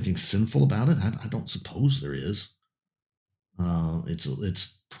is there anything sinful about it? I don't suppose there is.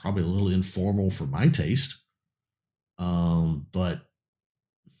 It's probably a little informal for my taste. But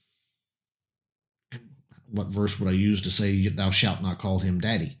what verse would I use to say "Thou shalt not call him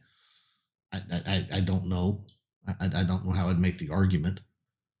daddy"? I don't know. I don't know how I'd make the argument.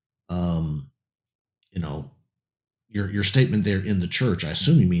 Um, you know, your statement there in the church. I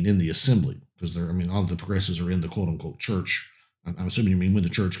assume you mean in the assembly because I mean, all of the progressives are in the quote unquote church. I'm assuming you mean when the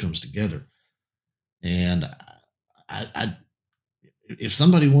church comes together. And I if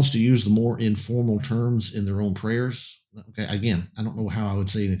somebody wants to use the more informal terms in their own prayers, okay, again, I don't know how I would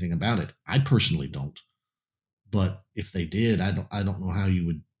say anything about it. I personally don't. But if they did, I don't know how you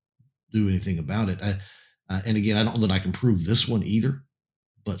would do anything about it. And again, I don't know that I can prove this one either.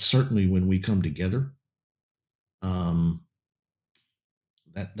 But certainly, when we come together, um,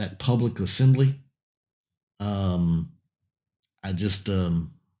 that public assembly, um, I just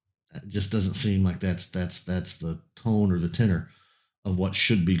It just doesn't seem like that's the tone or the tenor of what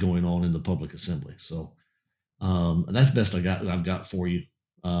should be going on in the public assembly. So that's best I've got for you,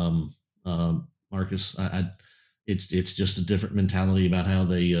 um, Marcus. It's just a different mentality about how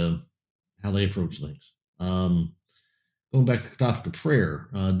they approach things. Going back to the topic of prayer,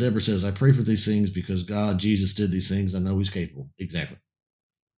 Deborah says, "I pray for these things because God, Jesus did these things. I know He's capable." Exactly.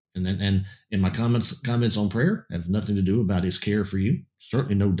 And in my comments on prayer have nothing to do about His care for you.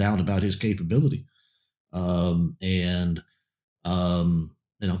 Certainly, no doubt about His capability. And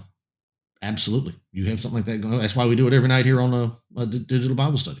you know, absolutely, you have something like that going on. That's why we do it every night here on a digital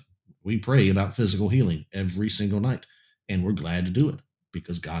Bible study. We pray about physical healing every single night, and we're glad to do it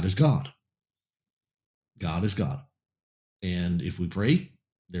because God is God. God is God. And if we pray,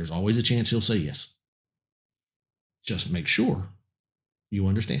 there's always a chance He'll say yes. Just make sure you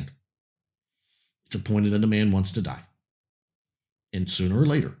understand. It's appointed that a man wants to die. And sooner or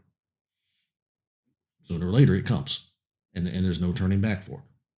later, it comes. And there's no turning back for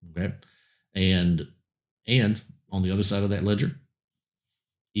it. Okay. And and on the other side of that ledger,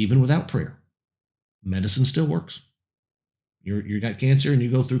 even without prayer, medicine still works. You got cancer and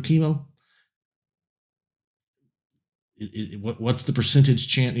you go through chemo. What's the percentage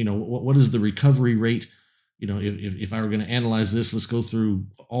chance? What is the recovery rate? If I were going to analyze this, let's go through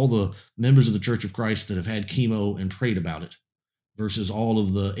all the members of the Church of Christ that have had chemo and prayed about it versus all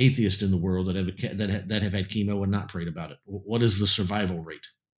of the atheists in the world that have had chemo and not prayed about it. What is the survival rate?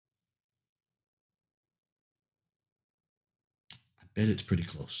 I bet it's pretty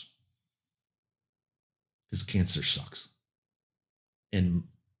close because cancer sucks. And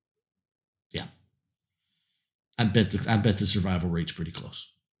yeah, I bet the survival rate's pretty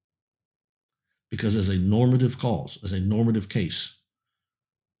close because as a normative cause, as a normative case,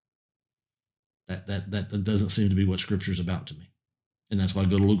 that doesn't seem to be what Scripture is about to me, and that's why I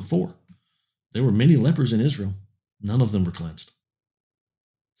go to Luke 4. There were many lepers in Israel; none of them were cleansed.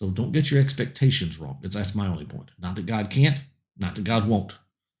 So don't get your expectations wrong. That's my only point. Not that God can't, not that God won't.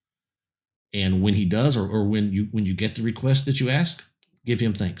 And when He does, or when you get the request that you ask, give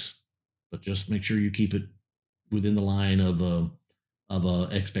Him thanks, but just make sure you keep it within the line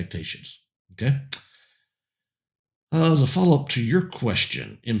of expectations. Okay. As a follow up to your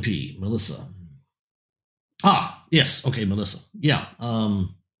question, MP Melissa. Yes. Okay, Melissa. Yeah.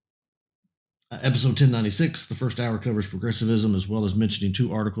 Episode 1096, the first hour covers progressivism as well as mentioning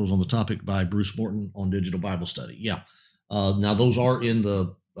two articles on the topic by Bruce Morton on digital Bible study. Yeah. Now, those are in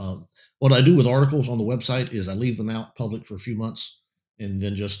the. What I do with articles on the website is I leave them out public for a few months and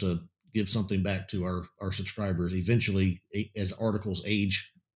then just to give something back to our subscribers. Eventually, as articles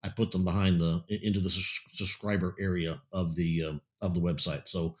age, I put them into the subscriber area of the website.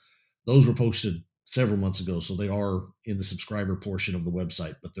 So those were posted several months ago, so they are in the subscriber portion of the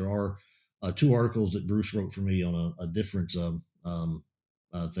website. But there are two articles that Bruce wrote for me on a different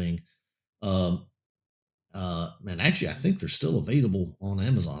thing. Um, and actually, I think they're still available on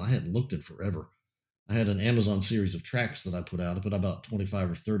Amazon. I hadn't looked in forever. I had an Amazon series of tracks that I put out. I put out about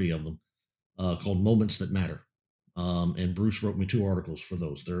 25 or 30 of them called Moments That Matter. And Bruce wrote me two articles for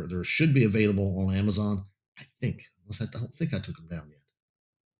those. There should be available on Amazon, I think. I don't think I took them down yet.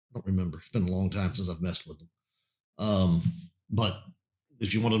 I don't remember. It's been a long time since I've messed with them. But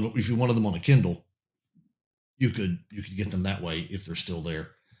if you wanted them on a Kindle, you could get them that way if they're still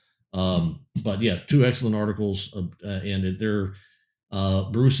there. But yeah, two excellent articles, and they're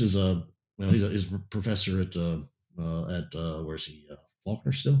Bruce is he's a professor at where's he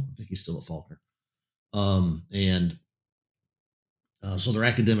Faulkner still? I think he's still at Faulkner. And so they're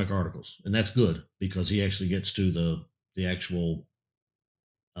academic articles, and that's good because he actually gets to the actual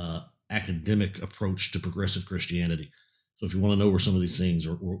academic approach to progressive Christianity. So if you want to know where some of these things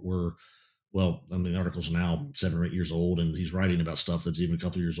were, well, I mean, the article's now 7 or 8 years old, and he's writing about stuff that's even a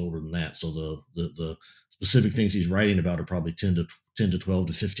couple of years older than that. So the specific things he's writing about are probably 10 to 12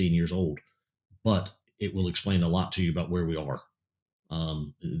 to 15 years old, but it will explain a lot to you about where we are.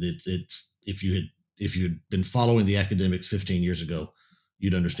 It's if you had been following the academics 15 years ago,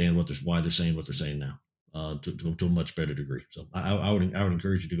 you'd understand why they're saying what they're saying now to a much better degree. So I would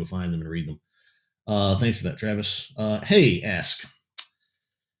encourage you to go find them and read them. Thanks for that, Travis. Hey, ask.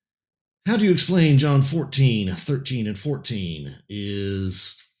 How do you explain John 14, 13, and 14?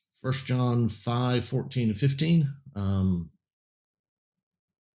 Is 1 John 5, 14, and 15?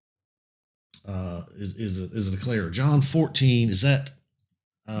 Is it clear? John 14, is that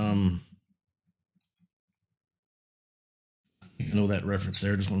I know that reference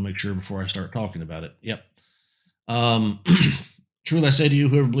there. Just want to make sure before I start talking about it. Yep. Truly I say to you,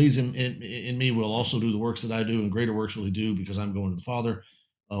 whoever believes in me will also do the works that I do, and greater works will he do because I'm going to the Father.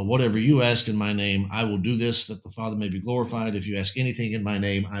 whatever you ask in my name, I will do this, that the Father may be glorified. If you ask anything in my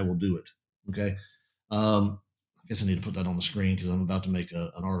name, I will do it. Okay. I guess I need to put that on the screen because I'm about to make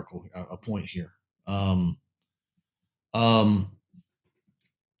an article, a point here. Um, um,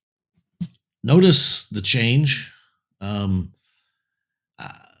 Notice the change. Um,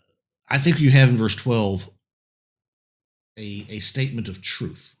 I think you have in verse 12 a statement of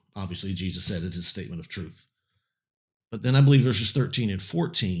truth. Obviously, Jesus said it's a statement of truth. But then I believe verses 13 and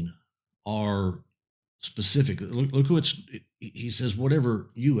 14 are specific. Look who he says, whatever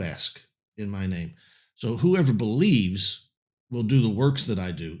you ask in my name. So whoever believes will do the works that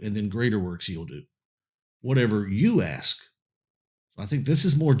I do, and then greater works he'll do. Whatever you ask. So I think this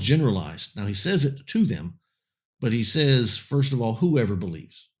is more generalized. Now he says it to them, but he says, first of all, whoever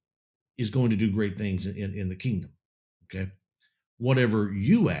believes is going to do great things in the kingdom. Okay. Whatever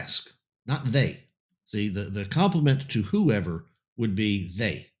you ask, not they. See, the compliment to whoever would be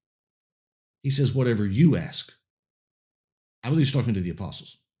they. He says, whatever you ask. I believe he's talking to the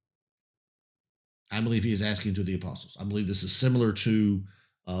apostles. I believe he is asking to the apostles. I believe this is similar to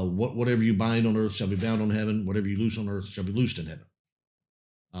whatever you bind on earth shall be bound on heaven. Whatever you loose on earth shall be loosed in heaven.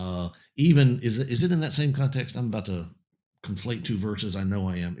 Even is it in that same context? I'm about to conflate two verses. I know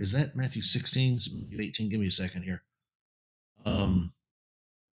I am. Is that Matthew 16, 18? Give me a second here. Um,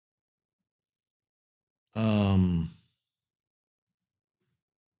 um,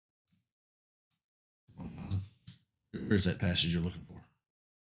 Where's that passage you're looking for?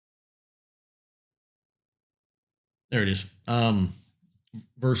 There it is.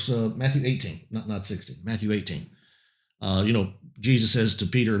 Verse Matthew 18, not 16. Matthew 18. Jesus says to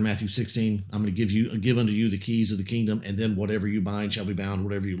Peter in Matthew 16, I'm going to give unto you the keys of the kingdom, and then whatever you bind shall be bound,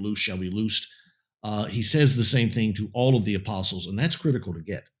 whatever you loose shall be loosed. He says the same thing to all of the apostles, and that's critical to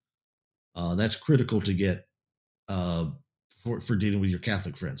get. That's critical to get for dealing with your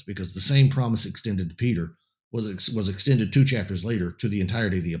Catholic friends, because the same promise extended to Peter was extended 2 chapters later to the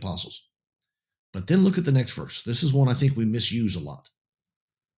entirety of the apostles. But then look at the next verse. This is one I think we misuse a lot.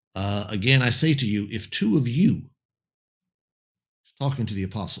 Again, I say to you, if two of you, talking to the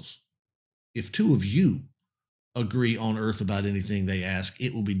apostles, if two of you agree on earth about anything they ask,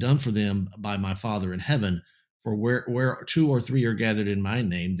 it will be done for them by my Father in heaven. For where two or three are gathered in my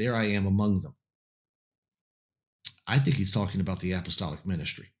name, there I am among them. I think he's talking about the apostolic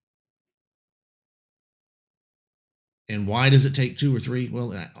ministry. And why does it take two or three?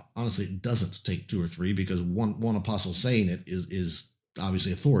 Well, honestly, it doesn't take two or three, because one apostle saying it is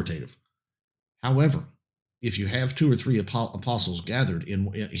obviously authoritative. However, if you have two or three apostles gathered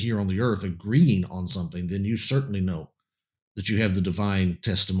in here on the earth agreeing on something, then you certainly know that you have the divine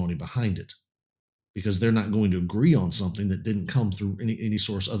testimony behind it, because they're not going to agree on something that didn't come through any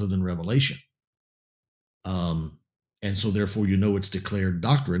source other than revelation. Um, and so therefore, you know, it's declared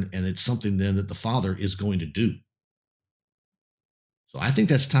doctrine, and it's something then that the Father is going to do. So I think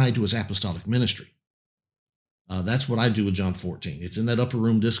that's tied to his apostolic ministry. That's what I do with John 14. It's in that upper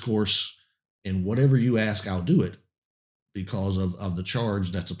room discourse, and whatever you ask, I'll do it, because of the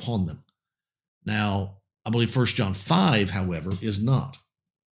charge that's upon them. Now, I believe First John 5, however, is not.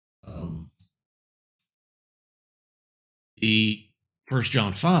 The First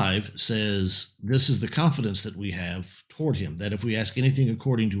John 5 says, this is the confidence that we have toward him, that if we ask anything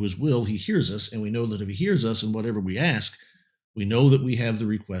according to his will, he hears us, and we know that if he hears us in whatever we ask, we know that we have the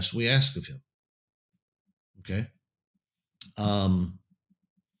request we ask of him. Okay?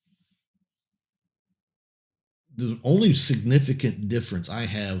 The only significant difference I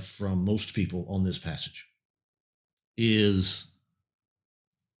have from most people on this passage is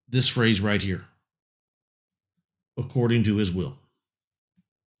this phrase right here, according to his will.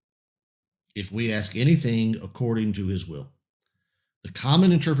 If we ask anything according to his will, the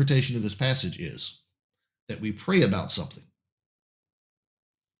common interpretation of this passage is that we pray about something,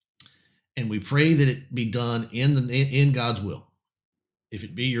 and we pray that it be done in God's will. If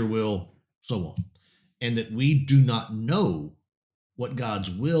it be your will, so on. And that we do not know what God's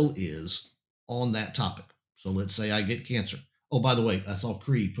will is on that topic. So let's say I get cancer. Oh, by the way, I saw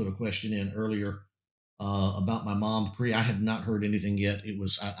Cree put a question in earlier about my mom. Cree, I have not heard anything yet.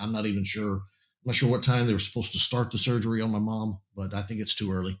 I'm not even sure. I'm not sure what time they were supposed to start the surgery on my mom, but I think it's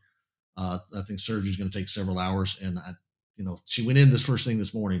too early. I think surgery is going to take several hours, and she went in this first thing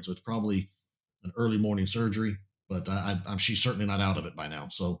this morning, so it's probably an early morning surgery. But she's certainly not out of it by now.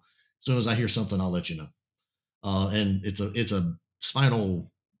 So as soon as I hear something, I'll let you know. And it's a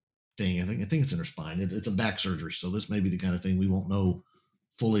spinal thing. I think it's in her spine. It's a back surgery, so this may be the kind of thing we won't know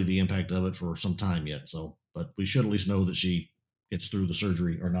fully the impact of it for some time yet. So, but we should at least know that she gets through the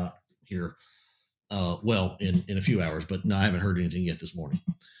surgery or not here. well, in a few hours, but no, I haven't heard anything yet this morning.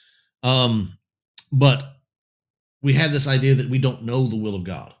 Um, but we have this idea that we don't know the will of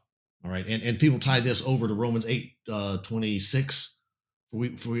God. All right. And people tie this over to Romans 8, 26. We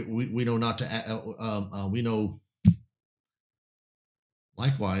know not to, we know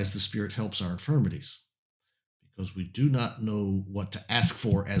likewise the Spirit helps our infirmities because we do not know what to ask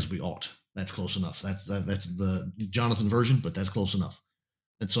for as we ought. That's close enough. That's the Jonathan version, but that's close enough.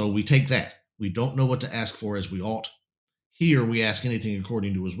 And so we take that. We don't know what to ask for as we ought. Here we ask anything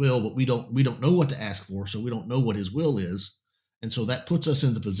according to his will, but we don't know what to ask for, so we don't know what his will is. And so that puts us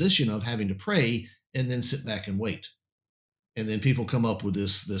in the position of having to pray and then sit back and wait. And then people come up with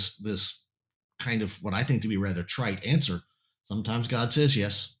this kind of what I think to be rather trite answer. Sometimes God says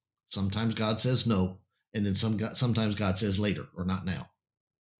yes, sometimes God says no, and then sometimes God says later or not now.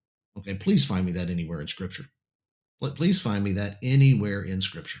 Okay, please find me that anywhere in Scripture. Please find me that anywhere in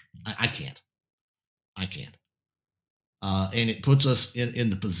Scripture. I can't. I can't. And it puts us in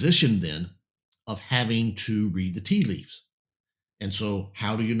the position then of having to read the tea leaves. And so,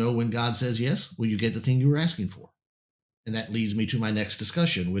 how do you know when God says yes? Well, you get the thing you were asking for. And that leads me to my next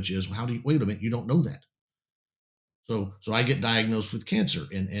discussion, which is how do you wait a minute? You don't know that. So I get diagnosed with cancer,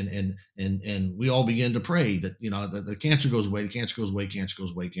 and we all begin to pray that the cancer goes away, the cancer goes away, cancer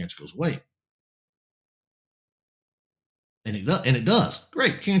goes away, cancer goes away, and it does.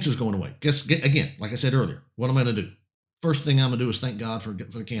 Great, cancer's going away. Again, like I said earlier, what am I going to do? First thing I'm going to do is thank God for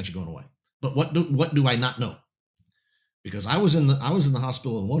the cancer going away. But what do I not know? Because I was in the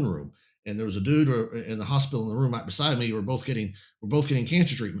hospital in one room, and there was a dude in the hospital in the room right beside me. We're both getting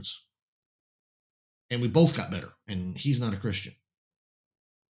cancer treatments, and we both got better. And he's not a Christian.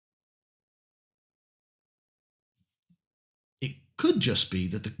 It could just be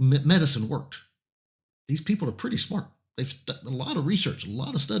that the medicine worked. These people are pretty smart. They've done a lot of research, a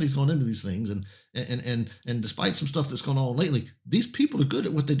lot of studies gone into these things, and despite some stuff that's gone on lately, these people are good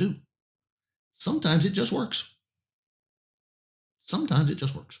at what they do. Sometimes it just works. Sometimes it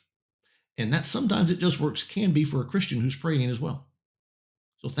just works. And that sometimes it just works can be for a Christian who's praying as well.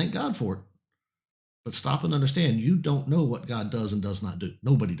 So thank God for it. But stop and understand you don't know what God does and does not do.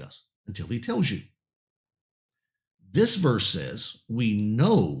 Nobody does until he tells you. This verse says we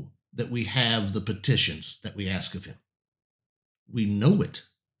know that we have the petitions that we ask of him. We know it.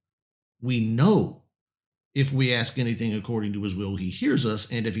 We know if we ask anything according to his will, he hears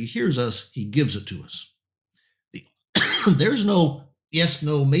us. And if he hears us, he gives it to us. There's no yes,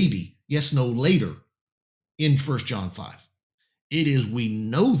 no, maybe, yes, no, later in 1 John 5. It is we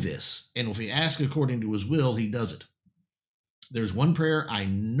know this, and if we ask according to his will, he does it. There's one prayer I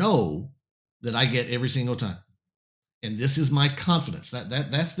know that I get every single time. And this is my confidence.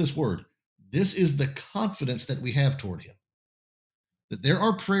 That's this word. This is the confidence that we have toward him. That there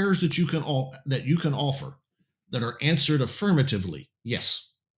are prayers that you can offer that are answered affirmatively.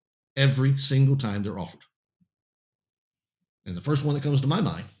 Yes. Every single time they're offered. And the first one that comes to my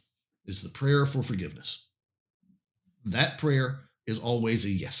mind is the prayer for forgiveness. That prayer is always a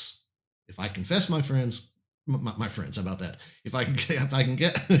yes. If I confess my friends, my friends, how about that? If I can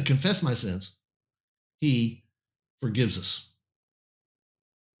confess my sins, he forgives us.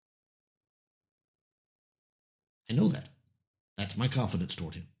 I know that. That's my confidence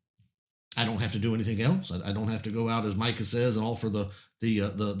toward him. I don't have to do anything else. I don't have to go out, as Micah says, and offer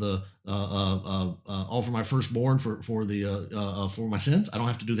offer my firstborn for my sins. I don't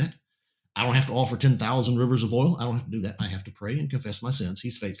have to do that. I don't have to offer 10,000 rivers of oil. I don't have to do that. I have to pray and confess my sins.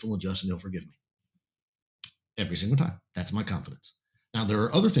 He's faithful and just, and he'll forgive me every single time. That's my confidence. Now, there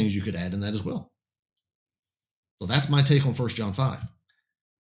are other things you could add in that as well. So that's my take on 1 John 5.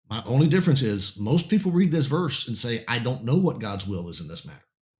 My only difference is most people read this verse and say, I don't know what God's will is in this matter.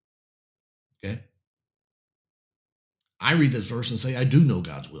 Okay? I read this verse and say, I do know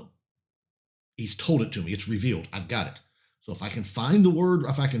God's will. He's told it to me. It's revealed. I've got it. So if I can find the word,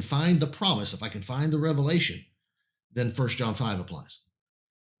 if I can find the promise, if I can find the revelation, then 1 John 5 applies.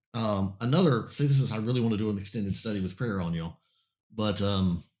 I really want to do an extended study with prayer on y'all, but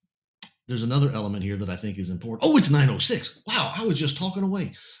there's another element here that I think is important. Oh, it's 9:06. Wow, I was just talking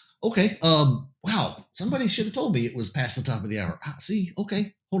away. Okay. Wow, somebody should have told me it was past the top of the hour. See,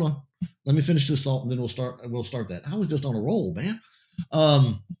 okay, hold on. Let me finish this thought and then we'll start that. I was just on a roll, man.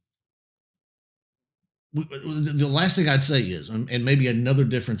 The last thing I'd say is, and maybe another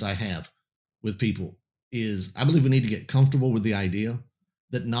difference I have with people is I believe we need to get comfortable with the idea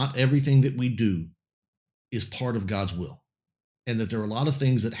that not everything that we do is part of God's will, and that there are a lot of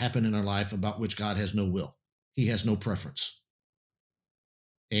things that happen in our life about which God has no will. He has no preference.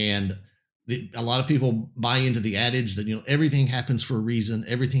 And a lot of people buy into the adage that everything happens for a reason,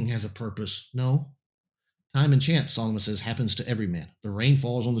 everything has a purpose. No, Time and chance, Solomon says, happens to every man. The rain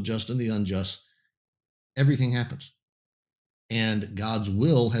falls on the just and the unjust. Everything happens. And God's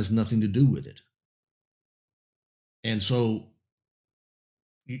will has nothing to do with it. And so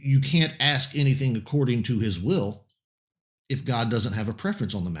you can't ask anything according to his will if God doesn't have a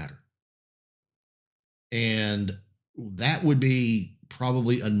preference on the matter. And that would be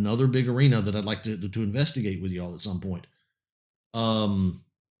probably another big arena that I'd like to investigate with y'all at some point.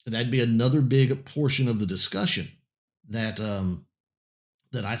 That'd be another big portion of the discussion that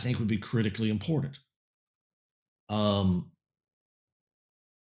that I think would be critically important. Um,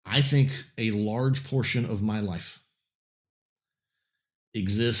 I think a large portion of my life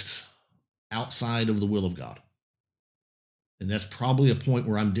exists outside of the will of God. And that's probably a point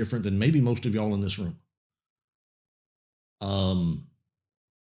where I'm different than maybe most of y'all in this room. Um,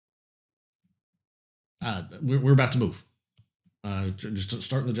 we're about to move. Just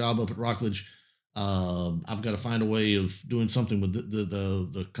starting the job up at Rockledge. I've got to find a way of doing something with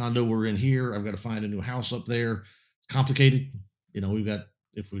the condo we're in here. I've got to find a new house up there. It's complicated. You know, we've got,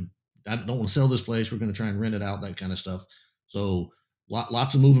 I don't want to sell this place. We're going to try and rent it out, that kind of stuff. So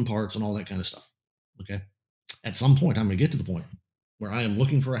lots of moving parts and all that kind of stuff. Okay. At some point, I'm going to get to the point where I am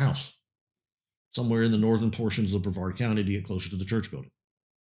looking for a house somewhere in the northern portions of Brevard County to get closer to the church building.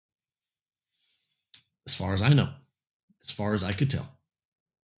 As far as I know, as far as I could tell,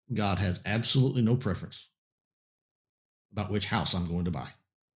 God has absolutely no preference about which house I'm going to buy.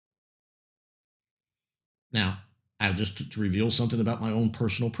 Now, I just to reveal something about my own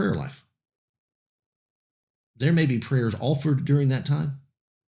personal prayer life. There may be prayers offered during that time,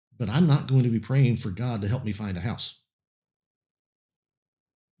 but I'm not going to be praying for God to help me find a house.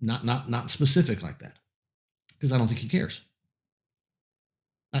 Not specific like that, because I don't think He cares.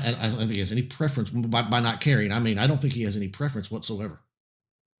 I don't think He has any preference by not caring. I mean, I don't think He has any preference whatsoever.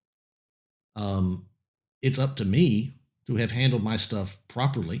 It's up to me to have handled my stuff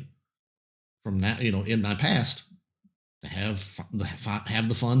properly from now, in my past, to have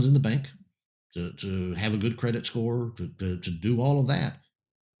the funds in the bank, to have a good credit score, to do all of that.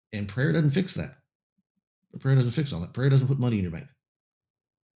 And prayer doesn't fix that. The prayer doesn't fix all that. Prayer doesn't put money in your bank.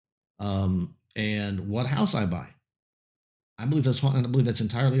 And what house I buy, I believe that's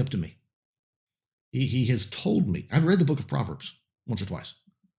entirely up to me. He has told me. I've read the book of Proverbs once or twice.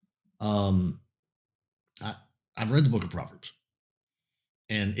 I've read the book of Proverbs,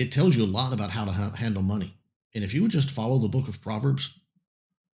 and it tells you a lot about how to handle money. And if you would just follow the book of Proverbs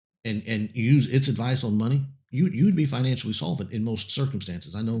and use its advice on money, you'd be financially solvent in most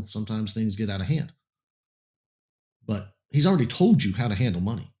circumstances. I know sometimes things get out of hand, but he's already told you how to handle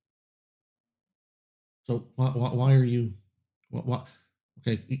money. So why are you? Why,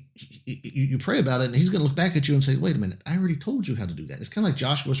 okay, you pray about it, and he's going to look back at you and say, "Wait a minute, I already told you how to do that." It's kind of like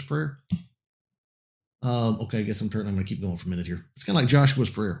Joshua's prayer. Okay, I guess I'm going to keep going for a minute here. It's kind of like Joshua's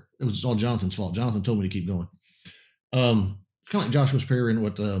prayer. It was all Jonathan's fault. Jonathan told me to keep going. It's kind of like Joshua's prayer in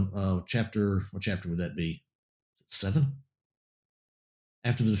what chapter? What chapter would that be? 7?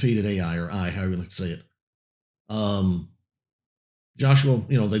 After the defeat at Ai, or I, however you like to say it. Joshua,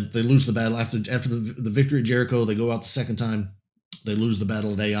 they lose the battle after the victory at Jericho. They go out the second time. They lose the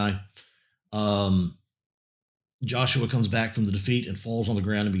battle at Ai. Joshua comes back from the defeat and falls on the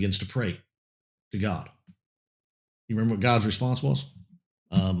ground and begins to pray to God. You remember what God's response was?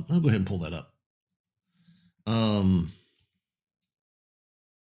 I'll go ahead and pull that up.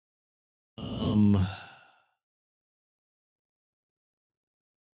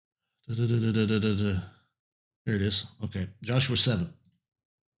 Here it is. Okay, Joshua 7.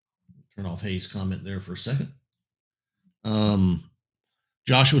 Turn off Hayes' comment there for a second.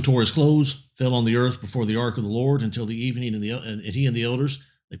 Joshua tore his clothes, fell on the earth before the ark of the Lord until the evening, and he and the elders,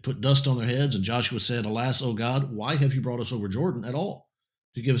 they put dust on their heads. And Joshua said, "Alas, O God, why have you brought us over Jordan at all,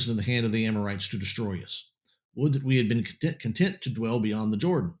 to give us into the hand of the Amorites to destroy us? Would that we had been content to dwell beyond the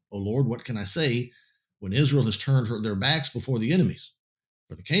Jordan. O Lord, what can I say when Israel has turned their backs before the enemies?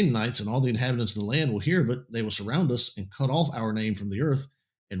 For the Canaanites and all the inhabitants of the land will hear of it. They will surround us and cut off our name from the earth.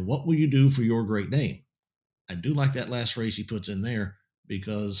 And what will you do for your great name?" I do like that last phrase he puts in there,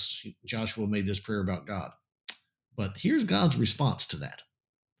 because Joshua made this prayer about God. But here's God's response to that.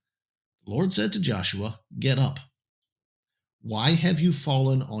 The Lord said to Joshua, "Get up. Why have you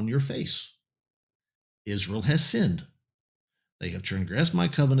fallen on your face? Israel has sinned. They have transgressed my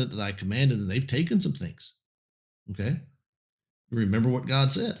covenant that I commanded, and they've taken some things." Okay? Remember what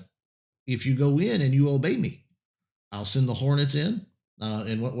God said. If you go in and you obey me, I'll send the hornets in.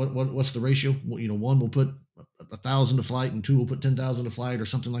 And what's the ratio? One will put 1,000 to flight, and two will put 10,000 to flight, or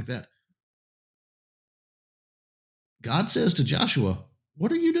something like that. God says to Joshua,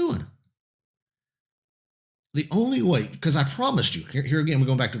 "What are you doing? The only way, because I promised you, here again, we're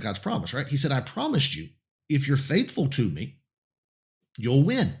going back to God's promise, right? He said, I promised you, if you're faithful to me, you'll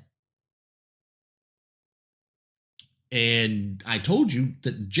win. And I told you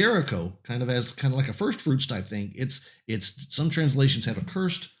that Jericho kind of as kind of like a first fruits type thing. It's some translations have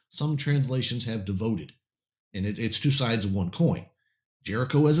accursed, some translations have devoted, and it's two sides of one coin.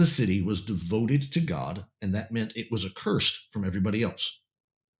 Jericho as a city was devoted to God, and that meant it was accursed from everybody else.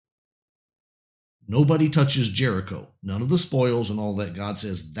 Nobody touches Jericho. None of the spoils and all that. God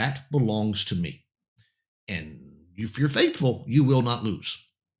says that belongs to me. And if you're faithful, you will not lose.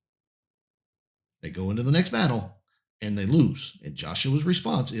 They go into the next battle and they lose. And Joshua's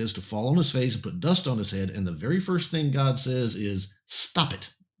response is to fall on his face and put dust on his head. And the very first thing God says is, stop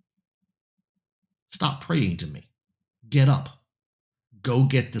it. Stop praying to me. Get up. Go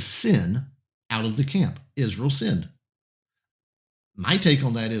get the sin out of the camp. Israel sinned. My take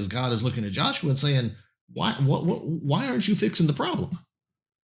on that is God is looking at Joshua and saying, why aren't you fixing the problem?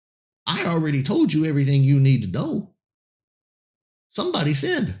 I already told you everything you need to know. Somebody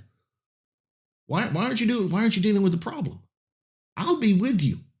sinned. Why aren't you dealing with the problem? I'll be with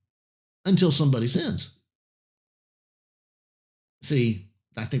you until somebody sins. See,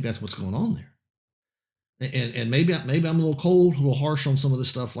 I think that's what's going on there. And maybe I'm a little cold, a little harsh on some of this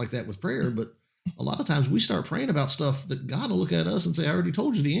stuff like that with prayer, but a lot of times we start praying about stuff that God will look at us and say, I already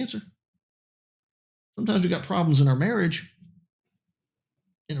told you the answer. Sometimes we got problems in our marriage,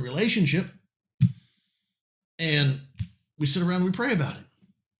 in a relationship, and we sit around and we pray about it.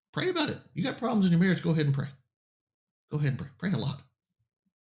 Pray about it. You got problems in your marriage, go ahead and pray. Go ahead and pray. Pray a lot.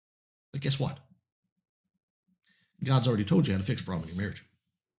 But guess what? God's already told you how to fix a problem in your marriage.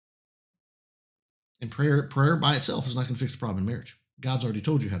 And prayer by itself is not going to fix the problem in marriage. God's already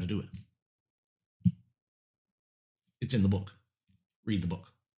told you how to do it. It's in the book. Read the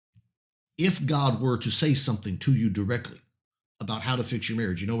book. If God were to say something to you directly about how to fix your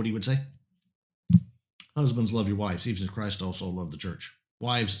marriage, you know what he would say? Husbands, love your wives, even as Christ also loved the church.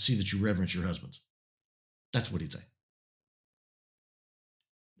 Wives, see that you reverence your husbands. That's what he'd say.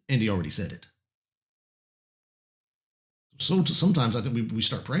 And he already said it. So sometimes I think we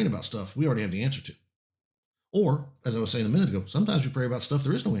start praying about stuff we already have the answer to. Or, as I was saying a minute ago, sometimes we pray about stuff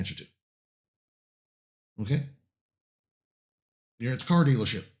there is no answer to. Okay? You're at the car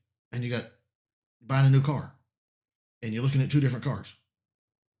dealership and you're buying a new car and you're looking at two different cars.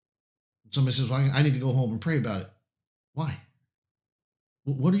 Somebody says, well, I need to go home and pray about it. Why?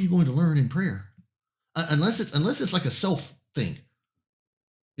 What are you going to learn in prayer? Unless it's like a self thing.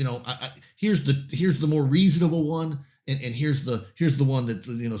 You know, here's the more reasonable one, and here's the one that it's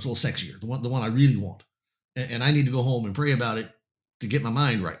a little sexier, the one I really want, and I need to go home and pray about it to get my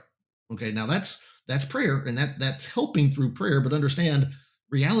mind right. Okay, now that's prayer, and that's helping through prayer. But understand,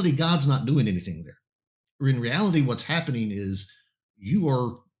 reality, God's not doing anything there. In reality, what's happening is you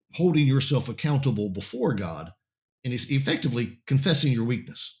are holding yourself accountable before God, and it's effectively confessing your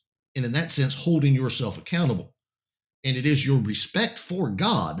weakness, and in that sense, holding yourself accountable. And it is your respect for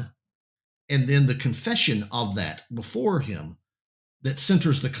God and then the confession of that before him that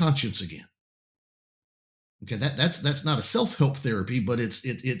centers the conscience again. Okay, that's not a self-help therapy, but it's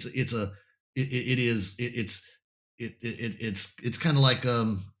kind of like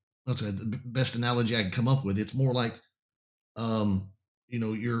what's the best analogy I can come up with. It's more like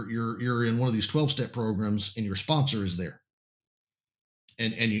you're in one of these 12-step programs and your sponsor is there.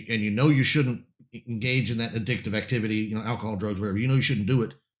 And you shouldn't engage in that addictive activity, alcohol, drugs, whatever. You shouldn't do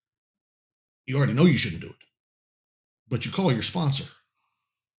it. You already know you shouldn't do it, but you call your sponsor.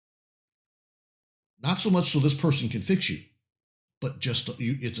 Not so much so this person can fix you, but just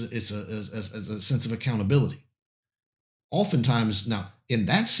you. It's a sense of accountability. Oftentimes, now in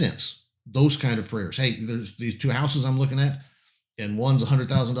that sense, those kind of prayers. Hey, there's these two houses I'm looking at, and one's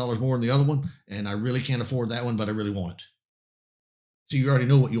 $100,000 more than the other one, and I really can't afford that one, but I really want it. So you already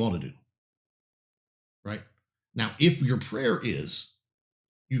know what you ought to do, right? Now, if your prayer is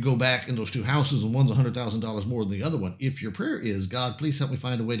you go back in those two houses and one's $100,000 more than the other one. If your prayer is, God, please help me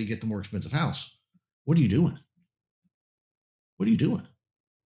find a way to get the more expensive house, what are you doing? What are you doing?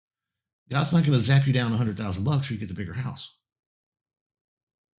 God's not going to zap you down $100,000 for you get the bigger house.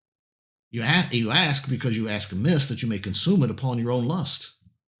 You ask because you ask amiss that you may consume it upon your own lust.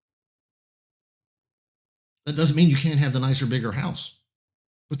 That doesn't mean you can't have the nicer, bigger house.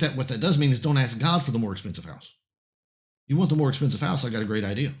 But what that does mean is don't ask God for the more expensive house. You want the more expensive house? I got a great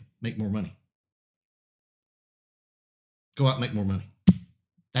idea. Make more money. Go out and make more money.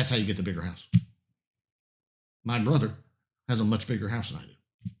 That's how you get the bigger house. My brother has a much bigger house than I do.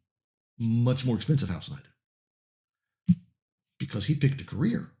 Much more expensive house than I do. Because he picked a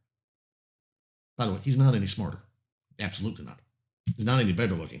career. By the way, he's not any smarter. Absolutely not. He's not any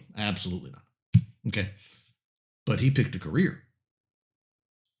better looking. Absolutely not. Okay. But he picked a career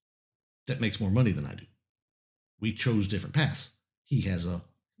that makes more money than I do. We chose different paths. He has a,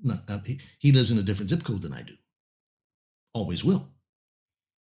 he lives in a different zip code than I do. Always will.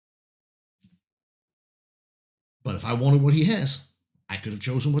 But if I wanted what he has, I could have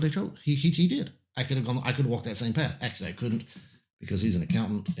chosen what I chose. He did. I could have gone. I could have walked that same path. Actually, I couldn't because he's an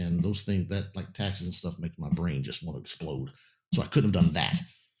accountant, and those things that like taxes and stuff make my brain just want to explode. So I couldn't have done that.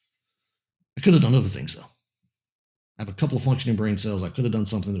 I could have done other things though. I have a couple of functioning brain cells. I could have done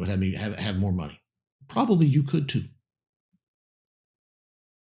something that would have me have more money. Probably you could too.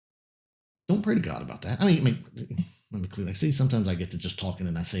 Don't pray to God about that. Let me clearly see. Sometimes I get to just talking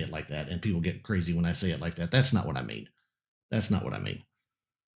and I say it like that, and people get crazy when I say it like that. That's not what I mean. That's not what I mean.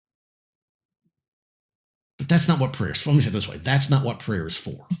 But that's not what prayer is. Let me say it this way. That's not what prayer is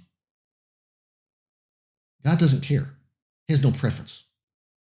for. God doesn't care. He has no preference.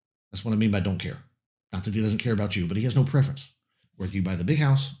 That's what I mean by don't care. Not that he doesn't care about you, but he has no preference. Whether you buy the big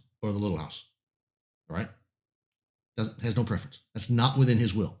house or the little house. All right? Has no preference. That's not within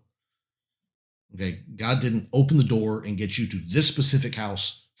his will. Okay. God didn't open the door and get you to this specific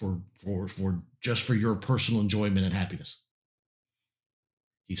house for just for your personal enjoyment and happiness.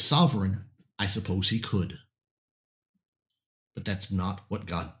 He's sovereign. I suppose he could. But that's not what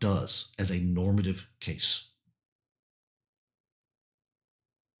God does as a normative case.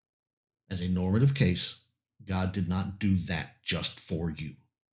 As a normative case, God did not do that just for you.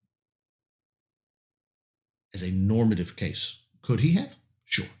 As a normative case, could he have?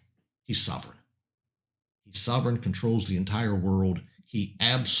 Sure. He's sovereign. He's sovereign, controls the entire world. He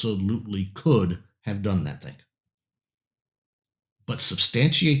absolutely could have done that thing. But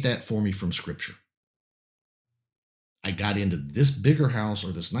substantiate that for me from Scripture. I got into this bigger house or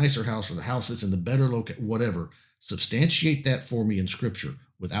this nicer house or the house that's in the better location, whatever. Substantiate that for me in Scripture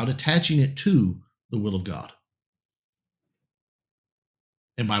without attaching it to the will of God.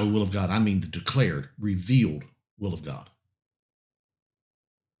 And by the will of God, I mean the declared, revealed will of God.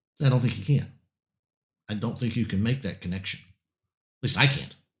 I don't think you can. I don't think you can make that connection. At least I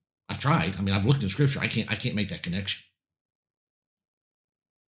can't. I've tried. I've looked in Scripture. I can't make that connection.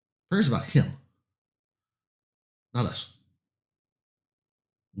 Prayer is about him, not us.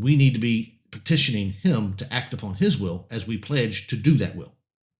 We need to be petitioning him to act upon his will as we pledge to do that will.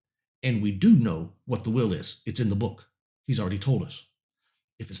 And we do know what the will is. It's in the book. He's already told us.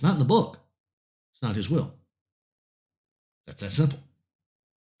 If it's not in the book, it's not his will. That's that simple.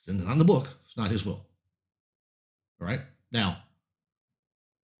 It's not in the book. It's not his will. All right. Now,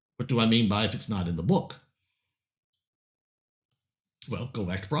 what do I mean by if it's not in the book? Well, go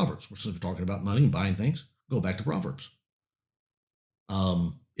back to Proverbs. We're talking about money and buying things. Go back to Proverbs.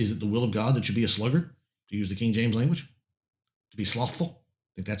 Is it the will of God that you be a sluggard, to use the King James language? To be slothful? I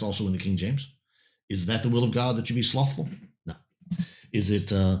think that's also in the King James. Is that the will of God that you be slothful? No. Is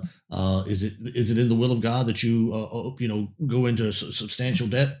it in the will of God that you go into substantial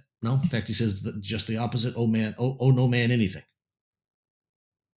debt? No. In fact, he says just the opposite. Oh man, oh no man anything.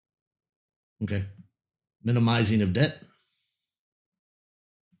 Okay. Minimizing of debt,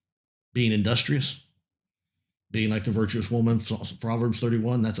 being industrious, being like the virtuous woman, Proverbs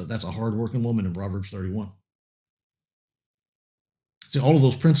 31. That's a hardworking woman in Proverbs 31. See, all of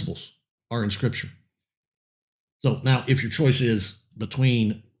those principles are in Scripture. So now, if your choice is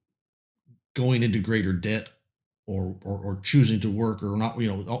between going into greater debt or choosing to work or not,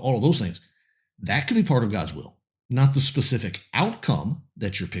 all of those things, that could be part of God's will, not the specific outcome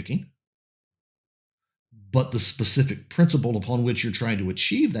that you're picking, but the specific principle upon which you're trying to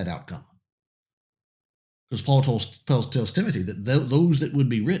achieve that outcome. Because Paul tells Timothy that those that would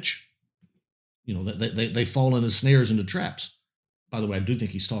be rich, they fall into snares, into traps. By the way, I do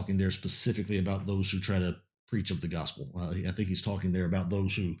think he's talking there specifically about those who try to preach of the gospel. I think he's talking there about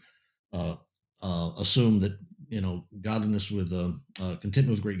those who assume that godliness with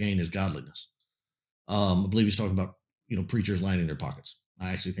contentment with great gain is godliness. I believe he's talking about preachers lining their pockets.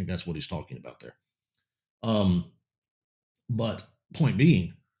 I actually think that's what he's talking about there. But point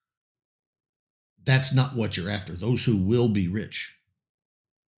being, that's not what you're after. Those who will be rich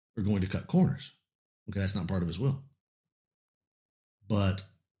are going to cut corners. Okay, that's not part of his will. But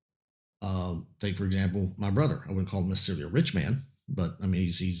take, for example, my brother. I wouldn't call him necessarily a rich man, but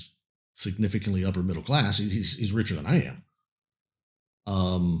he's significantly upper middle class. He's richer than I am.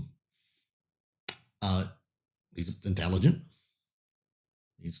 He's intelligent.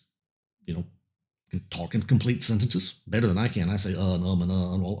 He's can talk in complete sentences better than I can. I say and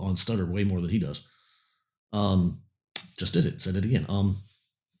on stutter way more than he does. Just did it. Said it again.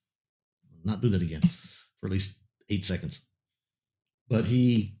 not do that again for at least 8 seconds. But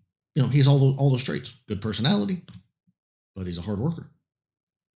he's all those traits: good personality, but he's a hard worker,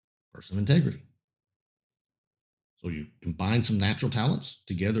 person of integrity. So you combine some natural talents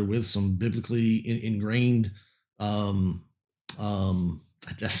together with some biblically ingrained. Um,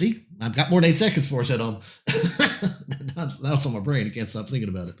 I see. I've got more than 8 seconds before I said now it's on my brain. I can't stop thinking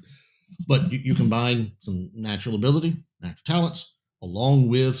about it. But you combine some natural ability, natural talents, along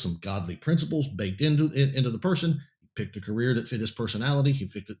with some godly principles baked into the person. He picked a career that fit his personality. He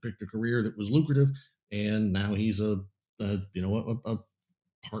picked a career that was lucrative, and now he's a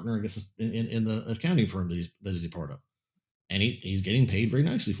partner, I guess, in the accounting firm that he's a part of, and he's getting paid very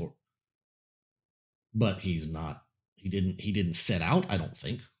nicely for it. But he's not. He didn't set out. I don't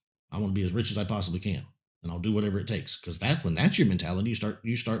think. I want to be as rich as I possibly can, and I'll do whatever it takes. Because when that's your mentality,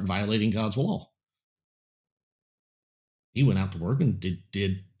 you start violating God's law. He went out to work and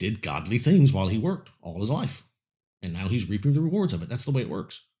did godly things while he worked all his life, and now he's reaping the rewards of it. That's the way it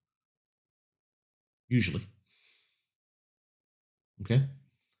works, usually. Okay,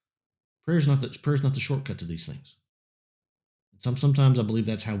 prayer is not the shortcut to these things. Sometimes I believe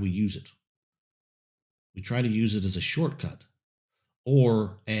that's how we use it. We try to use it as a shortcut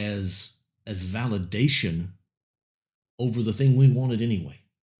or as validation over the thing we wanted anyway.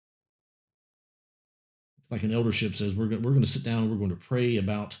 Like an eldership says, we're going to sit down and we're going to pray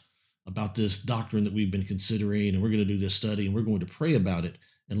about this doctrine that we've been considering, and we're going to do this study, and we're going to pray about it.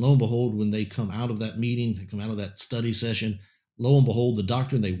 And lo and behold, when they come out of that meeting, they come out of that study session, lo and behold, the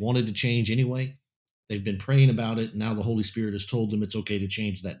doctrine they wanted to change anyway, they've been praying about it. And now the Holy Spirit has told them it's okay to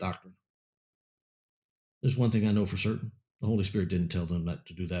change that doctrine. There's one thing I know for certain: the Holy Spirit didn't tell them that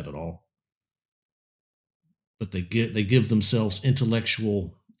to do that at all. But they give themselves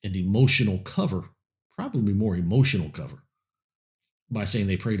intellectual and emotional cover, probably more emotional cover, by saying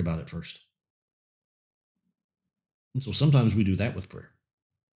they prayed about it first. And so sometimes we do that with prayer.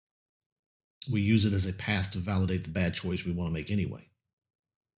 We use it as a path to validate the bad choice we want to make anyway.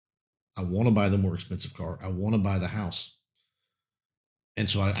 I want to buy the more expensive car. I want to buy the house. And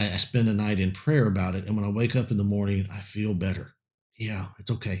so I spend the night in prayer about it. And when I wake up in the morning, I feel better. Yeah,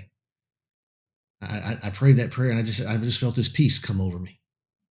 it's okay. I prayed that prayer, and I just felt this peace come over me.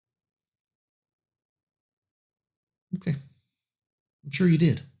 Okay, I'm sure you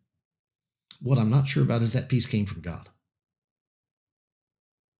did. What I'm not sure about is that peace came from God.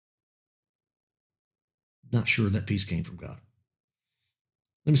 Not sure that peace came from God.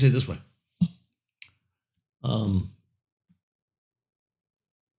 Let me say it this way. Um,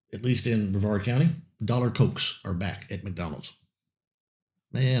 at least in Brevard County, dollar Cokes are back at McDonald's.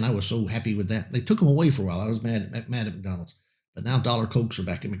 Man, I was so happy with that. They took them away for a while. I was mad at McDonald's, but now dollar Cokes are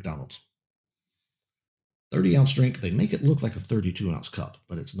back at McDonald's. 30-ounce drink. They make it look like a 32-ounce cup,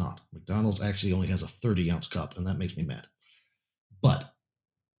 but it's not. McDonald's actually only has a 30-ounce cup, and that makes me mad. But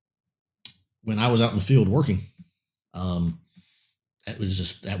when I was out in the field working, um, that was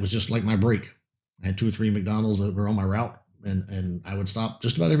just like my break. I had 2 or 3 McDonald's that were on my route, and I would stop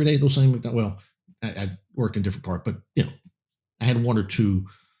just about every day at those same McDonald's. Well, I worked in different parts, but I had 1 or 2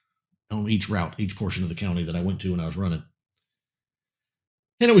 on each route, each portion of the county that I went to when I was running.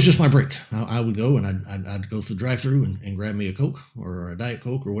 And it was just my break. I would go and I'd go to the drive-through and grab me a Coke or a Diet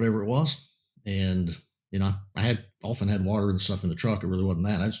Coke or whatever it was. And I had often had water and stuff in the truck. It really wasn't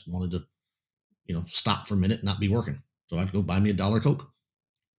that. I just wanted to stop for a minute and not be working. So I'd go buy me a dollar Coke.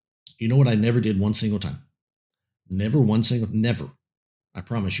 You know what I never did one single time? Never. I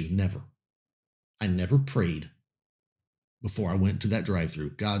promise you, never. I never prayed before I went to that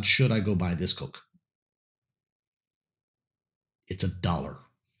drive-through. God, should I go buy this Coke? It's $1.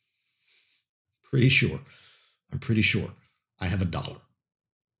 Pretty sure. I'm pretty sure I have $1.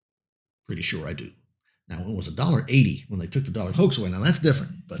 Pretty sure I do. Now, it was $1.80 when they took the dollar Cokes away. Now, that's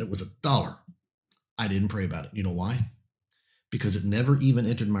different, but it was $1. I didn't pray about it. You know why? Because it never even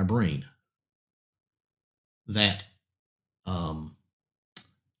entered my brain that um,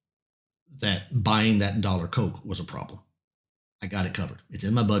 that buying that dollar Coke was a problem. I got it covered. It's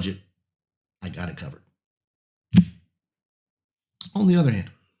in my budget. I got it covered. On the other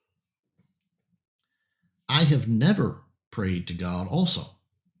hand, I have never prayed to God also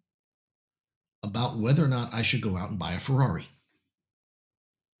about whether or not I should go out and buy a Ferrari.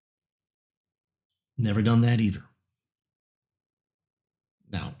 Never done that either.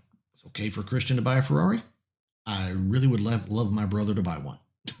 Now, it's okay for a Christian to buy a Ferrari. I really would love my brother to buy one.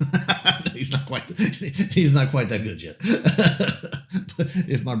 he's not quite that good yet.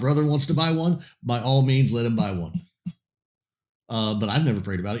 If my brother wants to buy one, by all means, let him buy one. But I've never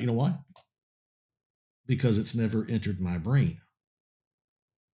prayed about it. You know why? Because it's never entered my brain.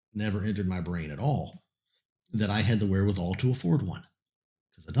 Never entered my brain at all that I had the wherewithal to afford one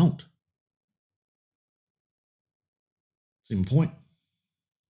because I don't. See my point?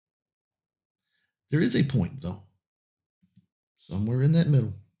 There is a point, though, somewhere in that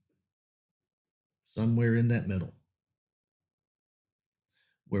middle, somewhere in that middle,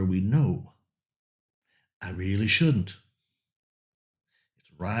 where we know I really shouldn't.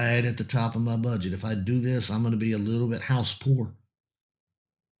 It's right at the top of my budget. If I do this, I'm going to be a little bit house poor.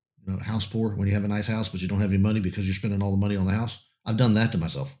 You know, house poor when you have a nice house, but you don't have any money because you're spending all the money on the house. I've done that to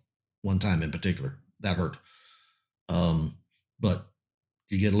myself one time in particular. That hurt. Um, but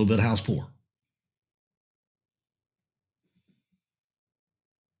you get a little bit of house poor.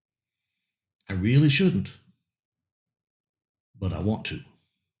 I really shouldn't, but I want to.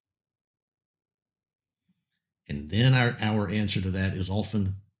 And then our answer to that is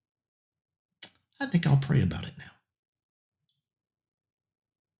often, I think I'll pray about it now.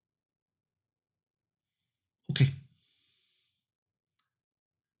 Okay.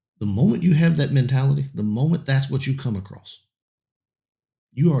 The moment you have that mentality, the moment that's what you come across,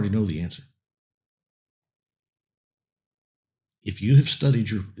 you already know the answer. If you have studied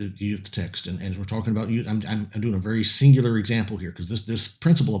you have the text, and we're talking about you, I'm doing a very singular example here because this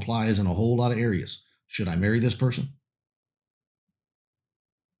principle applies in a whole lot of areas. Should I marry this person?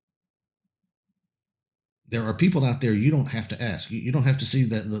 There are people out there you don't have to ask. You don't have to see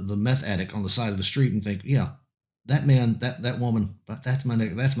the meth addict on the side of the street and think, yeah, that man, that woman, that's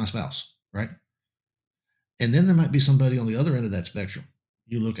my spouse, right? And then there might be somebody on the other end of that spectrum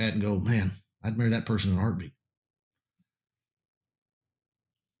you look at and go, man, I'd marry that person in a heartbeat.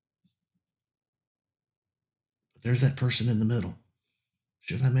 But there's that person in the middle.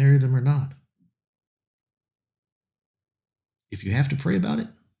 Should I marry them or not? If you have to pray about it,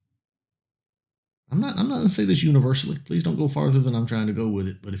 I'm not going to say this universally. Please don't go farther than I'm trying to go with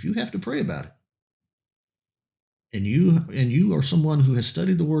it. But if you have to pray about it, and you are someone who has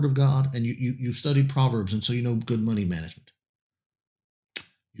studied the Word of God, and you've studied Proverbs, and so you know good money management.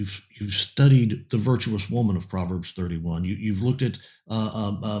 You've studied the virtuous woman of Proverbs 31. You've looked at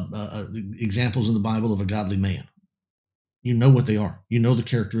examples in the Bible of a godly man. You know what they are. You know the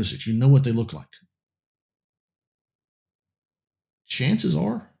characteristics. You know what they look like. Chances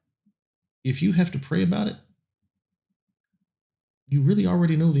are, if you have to pray about it, you really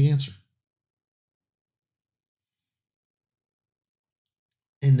already know the answer.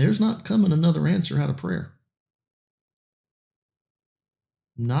 And there's not coming another answer out of prayer.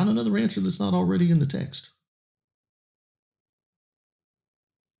 Not another answer that's not already in the text.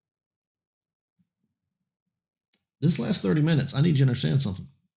 This last 30 minutes, I need you to understand something.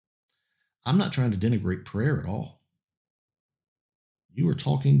 I'm not trying to denigrate prayer at all. You are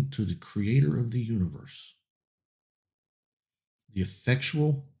talking to the creator of the universe. The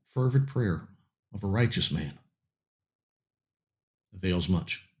effectual, fervent prayer of a righteous man avails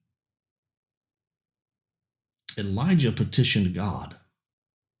much. Elijah petitioned God,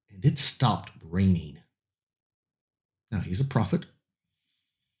 and it stopped raining. Now, he's a prophet,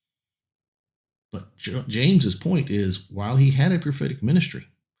 but James's point is while he had a prophetic ministry,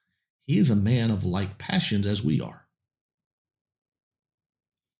 he is a man of like passions as we are.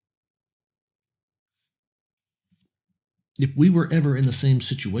 If we were ever in the same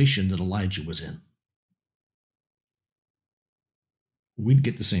situation that Elijah was in, we'd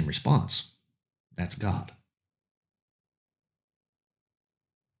get the same response. That's God.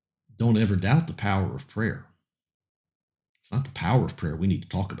 Don't ever doubt the power of prayer. It's not the power of prayer we need to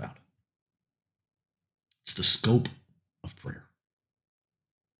talk about, it's the scope of prayer.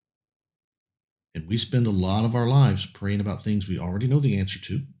 And we spend a lot of our lives praying about things we already know the answer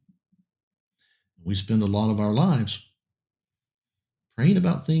to. We spend a lot of our lives praying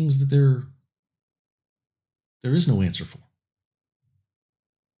about things that there is no answer for.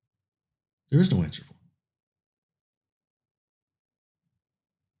 There is no answer for.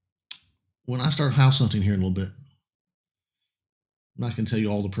 When I start house hunting here in a little bit, I'm not going to tell you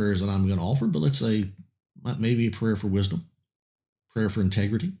all the prayers that I'm going to offer, but let's say maybe a prayer for wisdom, prayer for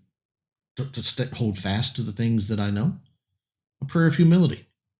integrity, to hold fast to the things that I know, a prayer of humility.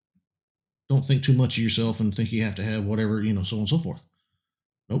 Don't think too much of yourself and think you have to have whatever, so on and so forth.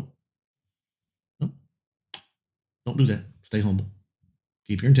 Nope. Nope. Don't do that. Stay humble.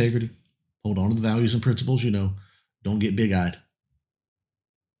 Keep your integrity. Hold on to the values and principles you know. Don't get big eyed.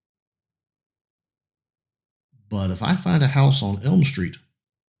 But if I find a house on Elm Street,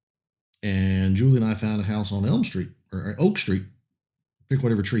 and Julie and I found a house on Elm Street or Oak Street, pick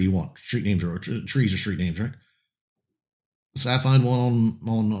whatever tree you want. Street names are trees are street names, right? So I find one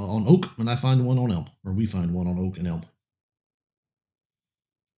on Oak, and I find one on Elm, or we find one on Oak and Elm.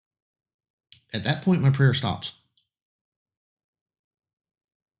 At that point, my prayer stops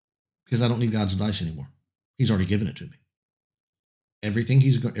because I don't need God's advice anymore. He's already given it to me. Everything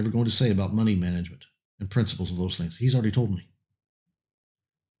he's ever going to say about money management and principles of those things, he's already told me.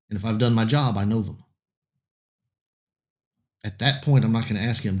 And if I've done my job, I know them. At that point, I'm not going to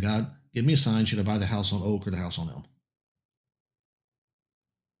ask him, God, give me a sign. Should I buy the house on Oak or the house on Elm?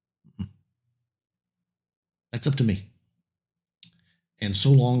 That's up to me. And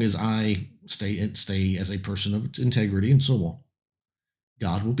so long as I stay as a person of integrity and so on,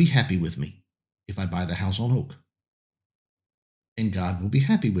 God will be happy with me if I buy the house on Oak. And God will be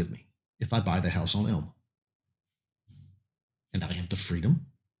happy with me if I buy the house on Elm. And I have the freedom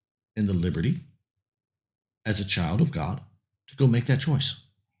and the liberty as a child of God to go make that choice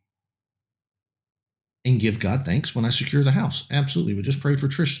and give God thanks when I secure the house. Absolutely. We just prayed for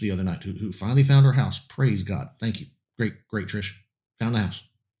Trish the other night, who finally found her house. Praise God. Thank you. Great, great, Trish. Found the house.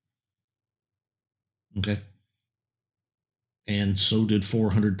 Okay. And so did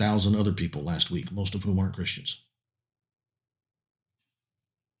 400,000 other people last week, most of whom aren't Christians.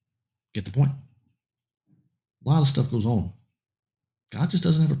 Get the point? A lot of stuff goes on. God just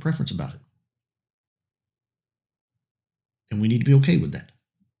doesn't have a preference about it. And we need to be okay with that.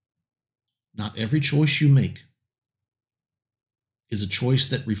 Not every choice you make is a choice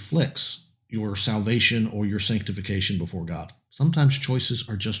that reflects your salvation or your sanctification before God. Sometimes choices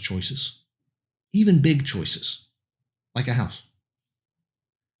are just choices, even big choices, like a house.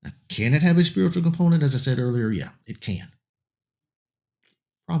 Now, can it have a spiritual component? As I said earlier, yeah, it can.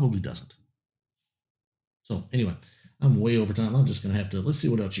 Probably doesn't. So anyway, I'm way over time. I'm just going to have to, let's see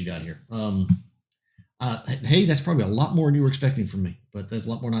what else you got here. Hey, that's probably a lot more than you were expecting from me, but that's a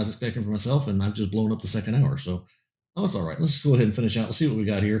lot more than I was expecting from myself, and I've just blown up the second hour. So, oh, it's all right. Let's just go ahead and finish out. Let's see what we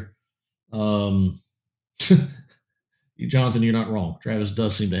got here. Jonathan, you're not wrong. Travis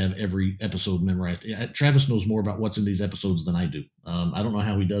does seem to have every episode memorized. Yeah, Travis knows more about what's in these episodes than I do. I don't know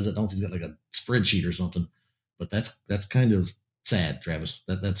how he does it. I don't know if he's got like a spreadsheet or something, but that's kind of sad, Travis.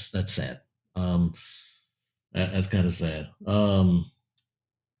 That's sad. That's kind of sad. I'm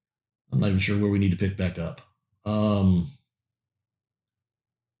not even sure where we need to pick back up.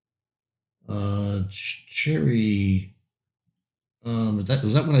 Cherry. Was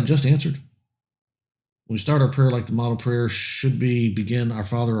that what I just answered? When we start our prayer like the model prayer should be begin our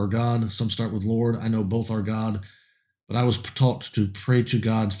Father or God. Some start with Lord. I know both are God, but I was taught to pray to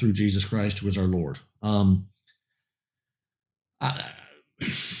God through Jesus Christ, who is our Lord.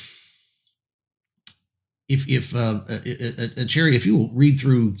 If Cherry, if you will read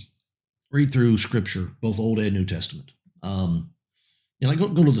through Scripture, both Old and New Testament, like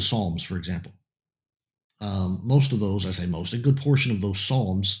go to the Psalms, for example. Most of those, I say most, a good portion of those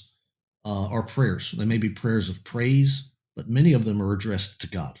Psalms are prayers. They may be prayers of praise, but many of them are addressed to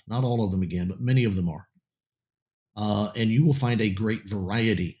God. Not all of them, again, but many of them are. And you will find a great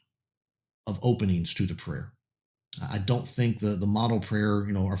variety of openings to the prayer. I don't think the model prayer,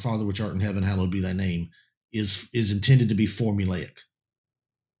 our Father which art in heaven, hallowed be thy name, is intended to be formulaic.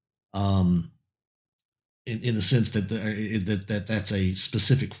 In the sense that that's a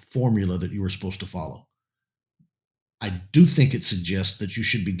specific formula that you are supposed to follow. I do think it suggests that you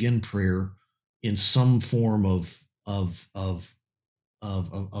should begin prayer in some form of a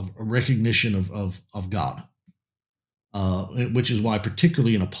recognition of God, which is why,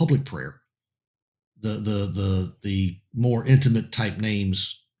 particularly in a public prayer, the more intimate type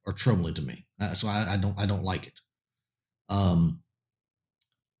names are troubling to me. So I don't like it.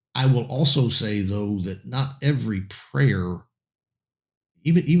 I will also say, though, that not every prayer,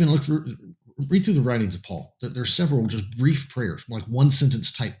 even read through the writings of Paul. There's several just brief prayers, like one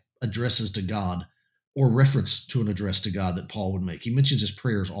sentence type addresses to God or reference to an address to God that Paul would make. He mentions his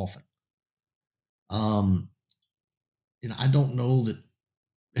prayers often. I don't know that.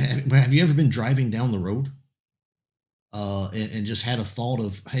 Have you ever been driving down the road and just had a thought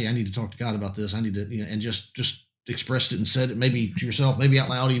of, hey, I need to talk to God about this. I need to, and just expressed it and said it maybe to yourself, maybe out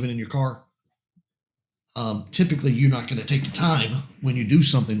loud, even in your car. Typically, you're not going to take the time when you do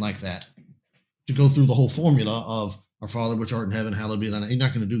something like that to go through the whole formula of our Father which art in heaven, hallowed be thy name. You're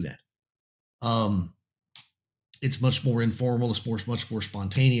not going to do that. It's much more informal. It's much more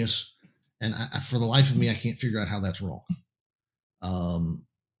spontaneous. And for the life of me, I can't figure out how that's wrong.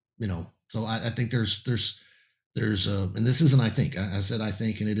 So I think there's and this isn't, I think, I said, I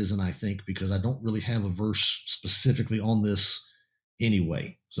think, and it isn't, I think, because I don't really have a verse specifically on this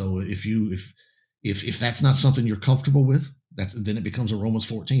anyway. So if that's not something you're comfortable with, then it becomes a Romans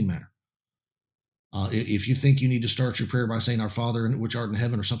 14 matter. If you think you need to start your prayer by saying our Father which art in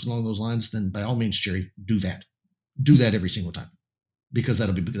heaven or something along those lines, then by all means, Jerry, do that. Do that every single time. because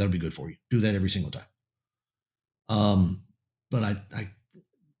that'll be good for you. Do that every single time. But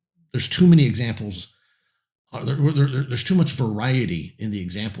there's too many examples. There's too much variety in the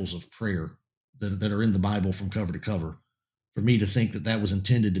examples of prayer that are in the Bible from cover to cover for me to think that that was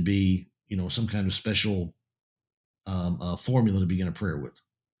intended to be, some kind of special formula to begin a prayer with.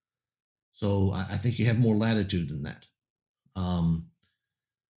 So I think you have more latitude than that. Um,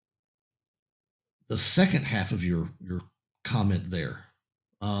 the second half of your comment there,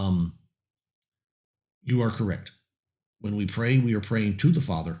 um, you are correct. When we pray, we are praying to the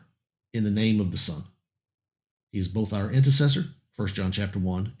Father in the name of the Son. He is both our intercessor, 1 John chapter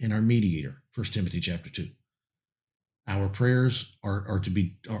 1, and our mediator, 1 Timothy chapter 2. Our prayers are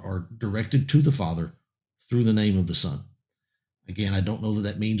directed to the Father through the name of the Son. Again, I don't know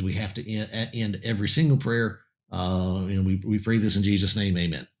that means we have to end every single prayer. We pray this in Jesus' name,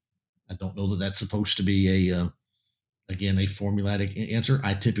 amen. I don't know that that's supposed to be again, a formulaic answer.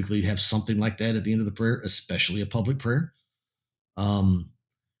 I typically have something like that at the end of the prayer, especially a public prayer.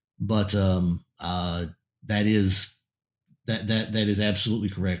 But that is absolutely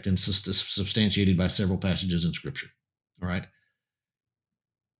correct and substantiated by several passages in Scripture. All right.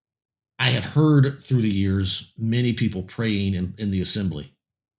 I have heard through the years many people praying in the assembly.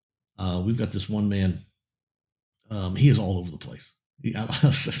 We've got this one man. He is all over the place.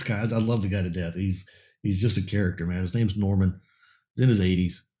 This guy, I love the guy to death. He's just a character, man. His name's Norman. He's in his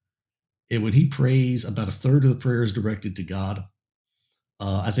 80s. And when he prays, about a third of the prayer is directed to God.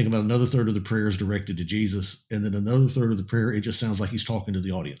 I think about another third of the prayer is directed to Jesus. And then another third of the prayer, it just sounds like he's talking to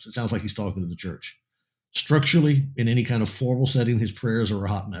the audience. It sounds like he's talking to the church. Structurally, in any kind of formal setting, his prayers are a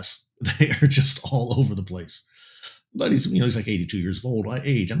hot mess. They are just all over the place. But he's like 82 years old. I'm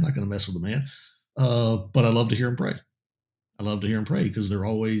not going to mess with the man. But I love to hear him pray. I love to hear him pray because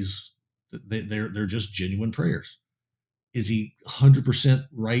they're just genuine prayers. Is he 100%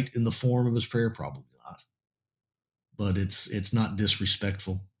 right in the form of his prayer? Probably not. But it's not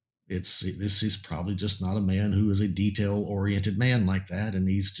disrespectful. This is probably just not a man who is a detail-oriented man like that, and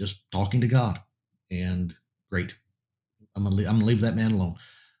he's just talking to God. And great. I'm gonna leave that man alone.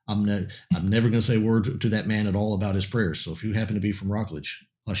 I'm never gonna say a word to that man at all about his prayers. So if you happen to be from Rockledge,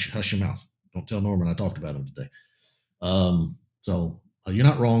 hush your mouth. Don't tell Norman I talked about him today. So you're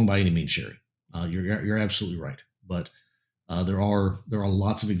not wrong by any means, Sherry. You're absolutely right. But there are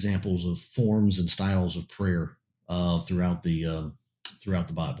lots of examples of forms and styles of prayer throughout the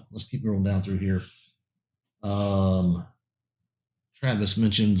Bible. Let's keep going down through here. Travis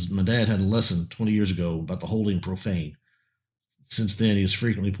mentions my dad had a lesson 20 years ago about the holy and profane. Since then, he has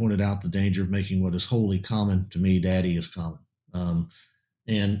frequently pointed out the danger of making what is holy common. To me, Daddy is common. And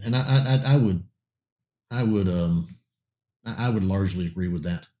I would largely agree with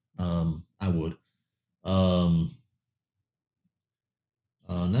that. I would. Now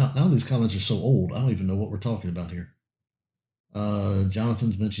these comments are so old, I don't even know what we're talking about here.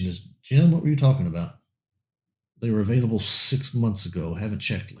 Jonathan's mentioned is Jim. What were you talking about? They were available 6 months ago. Haven't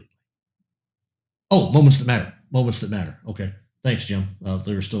checked lately. Oh, Moments That Matter. Moments That Matter. Okay. Thanks, Jim.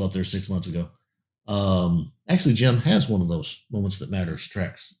 They were still up there 6 months ago. Actually, Jim has one of those Moments That Matters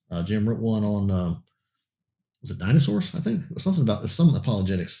tracks. Jim wrote one on, was it dinosaurs? I think something about some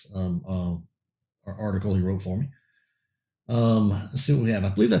apologetics article he wrote for me. Let's see what we have. I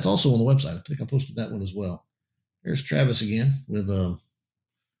believe that's also on the website. I think I posted that one as well. There's Travis again with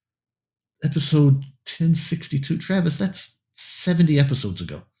episode 1062. Travis, that's 70 episodes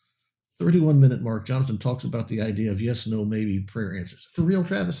ago. 31-minute mark. Jonathan talks about the idea of yes, no, maybe prayer answers. For real,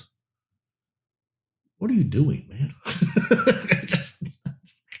 Travis? What are you doing, man?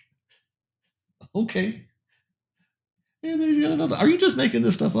 Okay. And then he's got another. Are you just making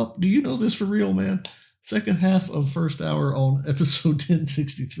this stuff up? Do you know this for real, man? Second half of first hour on episode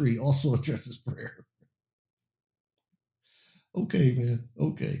 1063 also addresses prayer. Okay, man.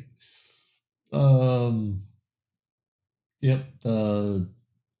 Okay. Yep.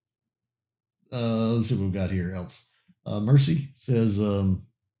 Let's see what we've got here else. Mercy says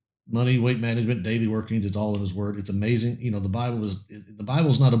money, weight management, daily workings. It's all in His Word. It's amazing. The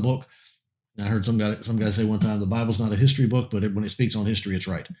Bible's not a book. I heard some guy say one time the Bible's not a history book, but when it speaks on history, it's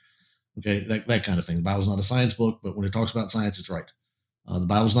right. Okay, that kind of thing. The Bible's not a science book, but when it talks about science, it's right. The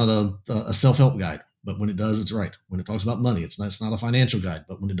Bible's not a self-help guide, but when it does, it's right. When it talks about money, it's not a financial guide,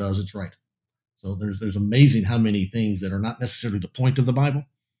 but when it does, it's right. So there's amazing how many things that are not necessarily the point of the Bible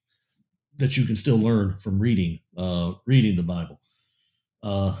that you can still learn from reading the Bible.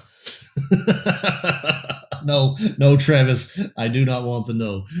 No, Travis, I do not want the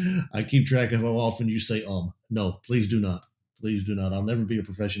no. I keep track of how often you say No, please do not. Please do not. I'll never be a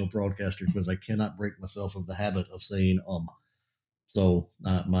professional broadcaster because I cannot break myself of the habit of saying So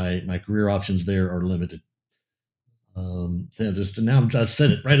my career options there are limited. Just now I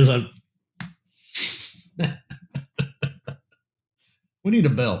said it right as I. We need a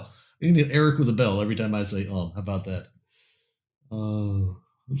bell. We need Eric with a bell every time I say How about that?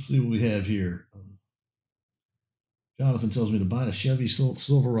 Let's see what we have here. Jonathan tells me to buy a Chevy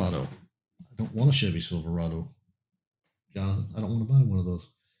Silverado. I don't want a Chevy Silverado, Jonathan. I don't want to buy one of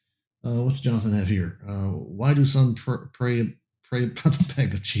those. What's Jonathan have here? Why do some pray about the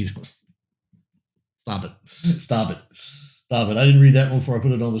bag of Cheetos? Stop it! Stop it! Stop it! I didn't read that one before I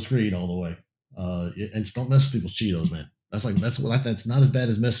put it on the screen all the way. And don't mess with people's Cheetos, man. That's not as bad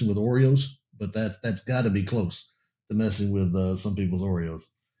as messing with Oreos, but that's got to be close to messing with some people's Oreos.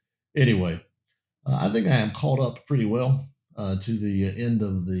 Anyway, I think I am caught up pretty well to the end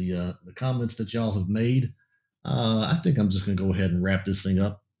of the comments that y'all have made. I think I'm just going to go ahead and wrap this thing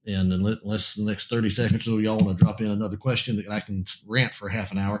up. And unless the next 30 seconds or so y'all want to drop in another question that I can rant for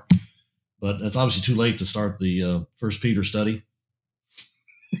half an hour. But it's obviously too late to start the First Peter study.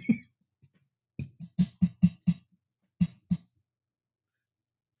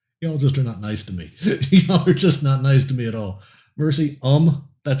 Y'all just are not nice to me. Y'all are just not nice to me at all. Mercy,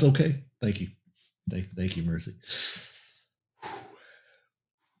 that's okay. Thank you. Thank you, Mercy.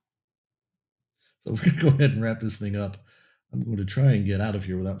 So we're going to go ahead and wrap this thing up. I'm going to try and get out of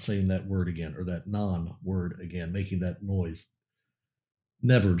here without saying that word again, or that non-word again, making that noise.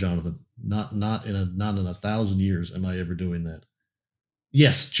 Never, Jonathan. Not in 1,000 years am I ever doing that.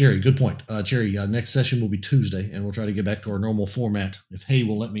 Yes, Cherry, good point. Cherry, next session will be Tuesday, and we'll try to get back to our normal format. If Hay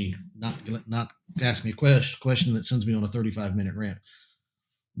will let me not ask me a question that sends me on a 35-minute rant.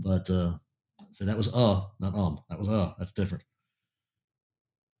 But so that was not that was that's different.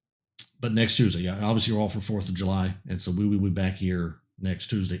 But next Tuesday, yeah, obviously you're all for 4th of July, and so we will be back here next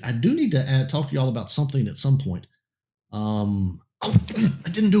Tuesday. I do need to talk to y'all about something at some point. I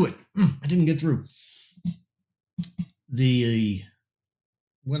didn't do it. I didn't get through.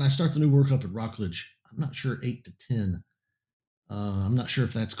 When I start the new work up at Rockledge, I'm not sure 8 to 10. I'm not sure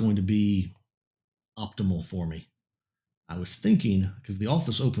if that's going to be optimal for me. I was thinking, because the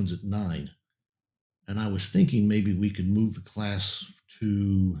office opens at 9, and I was thinking maybe we could move the class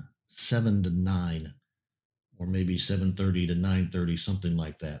to 7 to 9, or maybe 7:30 to 9:30, something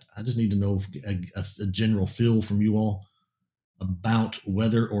like that. I just need to know a general feel from you all about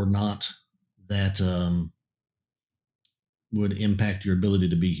whether or not that would impact your ability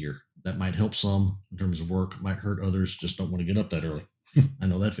to be here. That might help some in terms of work, might hurt others, just don't want to get up that early. I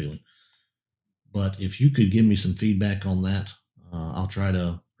know that feeling. But if you could give me some feedback on that, I'll try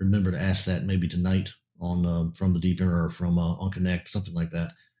to remember to ask that maybe tonight on from the Deep Inner or from on Connect, something like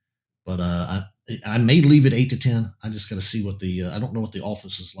that. But I may leave it 8 to 10. I just got to see what I don't know what the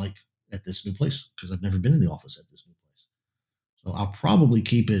office is like at this new place because I've never been in the office at this new place. So I'll probably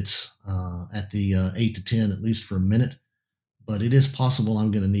keep it at the 8 to 10 at least for a minute. But it is possible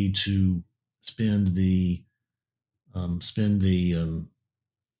I'm going to need to spend the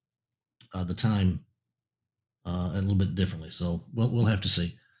time a little bit differently. So we'll have to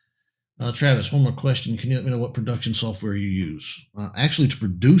see. Travis, one more question. Can you let me know what production software you use? Actually, to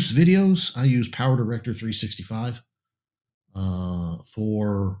produce videos, I use PowerDirector 365.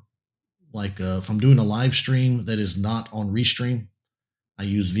 For if I'm doing a live stream that is not on Restream, I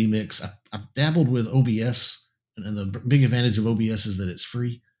use vMix. I've dabbled with OBS, and the big advantage of OBS is that it's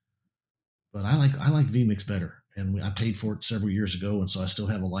free. But I like vMix better, and I paid for it several years ago, and so I still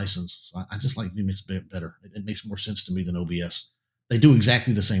have a license. So I just like vMix better. It makes more sense to me than OBS. They do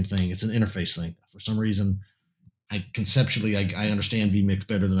exactly the same thing. It's an interface thing. For some reason, I understand vMix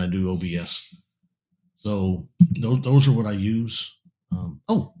better than I do OBS. So those are what I use.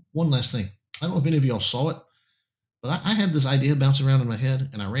 One last thing. I don't know if any of y'all saw it, but I had this idea bouncing around in my head,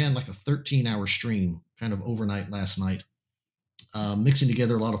 and I ran like a 13-hour stream kind of overnight last night, mixing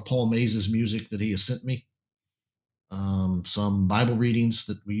together a lot of Paul Mays' music that he has sent me, some Bible readings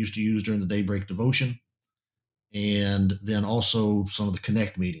that we used to use during the daybreak devotion, and then also some of the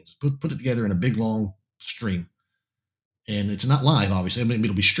Connect meetings. Put it together in a big, long stream. And it's not live, obviously. I mean,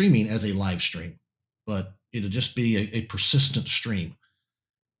 it'll be streaming as a live stream, but it'll just be a persistent stream.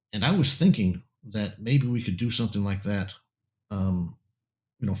 And I was thinking that maybe we could do something like that,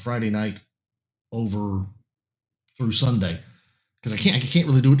 Friday night over through Sunday, because I can't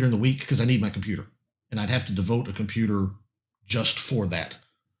really do it during the week because I need my computer, and I'd have to devote a computer just for that.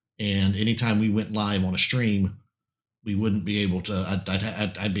 And anytime we went live on a stream, we wouldn't be able to.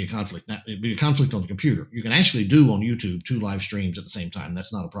 I'd be a conflict. It'd be a conflict on the computer. You can actually do on YouTube 2 live streams at the same time.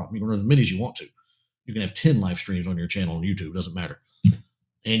 That's not a problem. You can run as many as you want to. You can have 10 live streams on your channel on YouTube. It doesn't matter.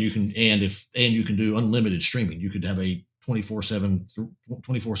 And you can do unlimited streaming. You could have a 24/7, 24/7,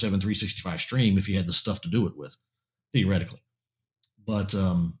 365 stream if you had the stuff to do it with, theoretically. But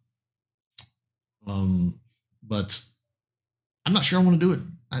um, but I'm not sure I want to do it.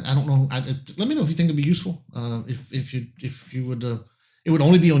 I don't know. Let me know if you think it'd be useful. If you would, it would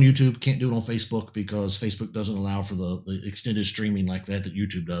only be on YouTube. Can't do it on Facebook because Facebook doesn't allow for the extended streaming like that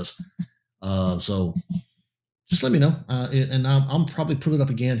YouTube does. So just let me know, and I'll probably put it up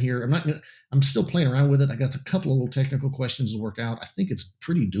again here. I'm still playing around with it. I got a couple of little technical questions to work out. I think it's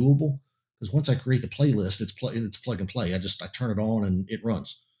pretty doable because once I create the playlist, it's plug and play. I turn it on and it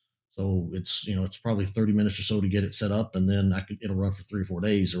runs. So it's probably 30 minutes or so to get it set up, and then it'll run for 3 or 4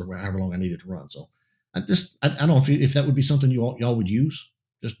 days or however long I need it to run. So I don't know if that would be something y'all would use.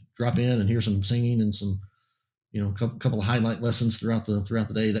 Just drop in and hear some singing and some couple of highlight lessons throughout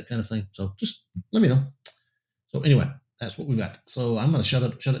the day, that kind of thing. So just let me know. So anyway, that's what we've got. So I'm going to shut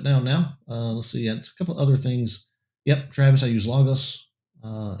it down now. Let's see. A couple other things. Yep, Travis, I use Logos.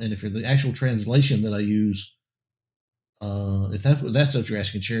 And if you're the actual translation that I use, if that's what you're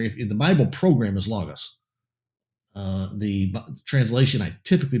asking, Cherry, if the Bible program is Logos, the translation I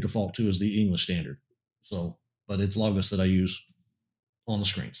typically default to is the English Standard. So, but it's Logos that I use on the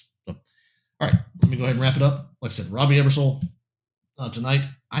screens. So, all right, let me go ahead and wrap it up. Like I said, Robbie Eversole. Tonight,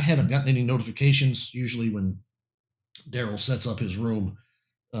 I haven't gotten any notifications. Usually, when Daryl sets up his room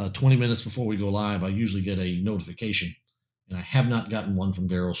 20 minutes before we go live, I usually get a notification, and I have not gotten one from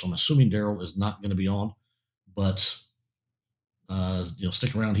Daryl. So I'm assuming Daryl is not going to be on, but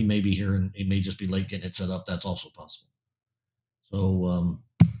stick around. He may be here, and he may just be late getting it set up. That's also possible. So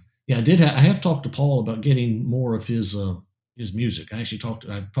yeah, I have talked to Paul about getting more of his music.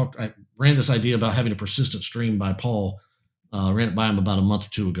 I ran this idea about having a persistent stream by Paul. Ran it by him about a month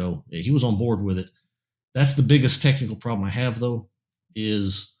or two ago. He was on board with it. That's the biggest technical problem I have, though,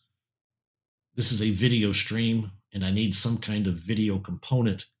 is this is a video stream, and I need some kind of video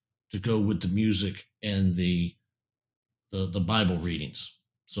component to go with the music and the Bible readings.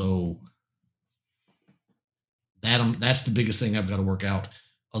 So that's the biggest thing I've got to work out.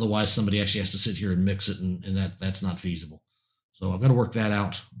 Otherwise, somebody actually has to sit here and mix it, and that's not feasible. So I've got to work that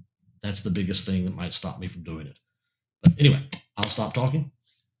out. That's the biggest thing that might stop me from doing it. But anyway, I'll stop talking,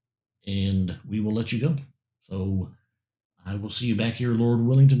 and we will let you go. So I will see you back here, Lord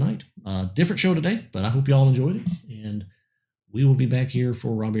willing, tonight. Different show today, but I hope you all enjoyed it. And we will be back here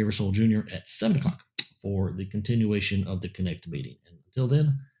for Robbie Eversole Jr. at 7 o'clock for the continuation of the Connect meeting. And until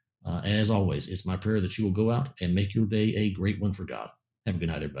then, as always, it's my prayer that you will go out and make your day a great one for God. Have a good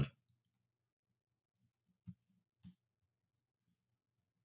night, everybody.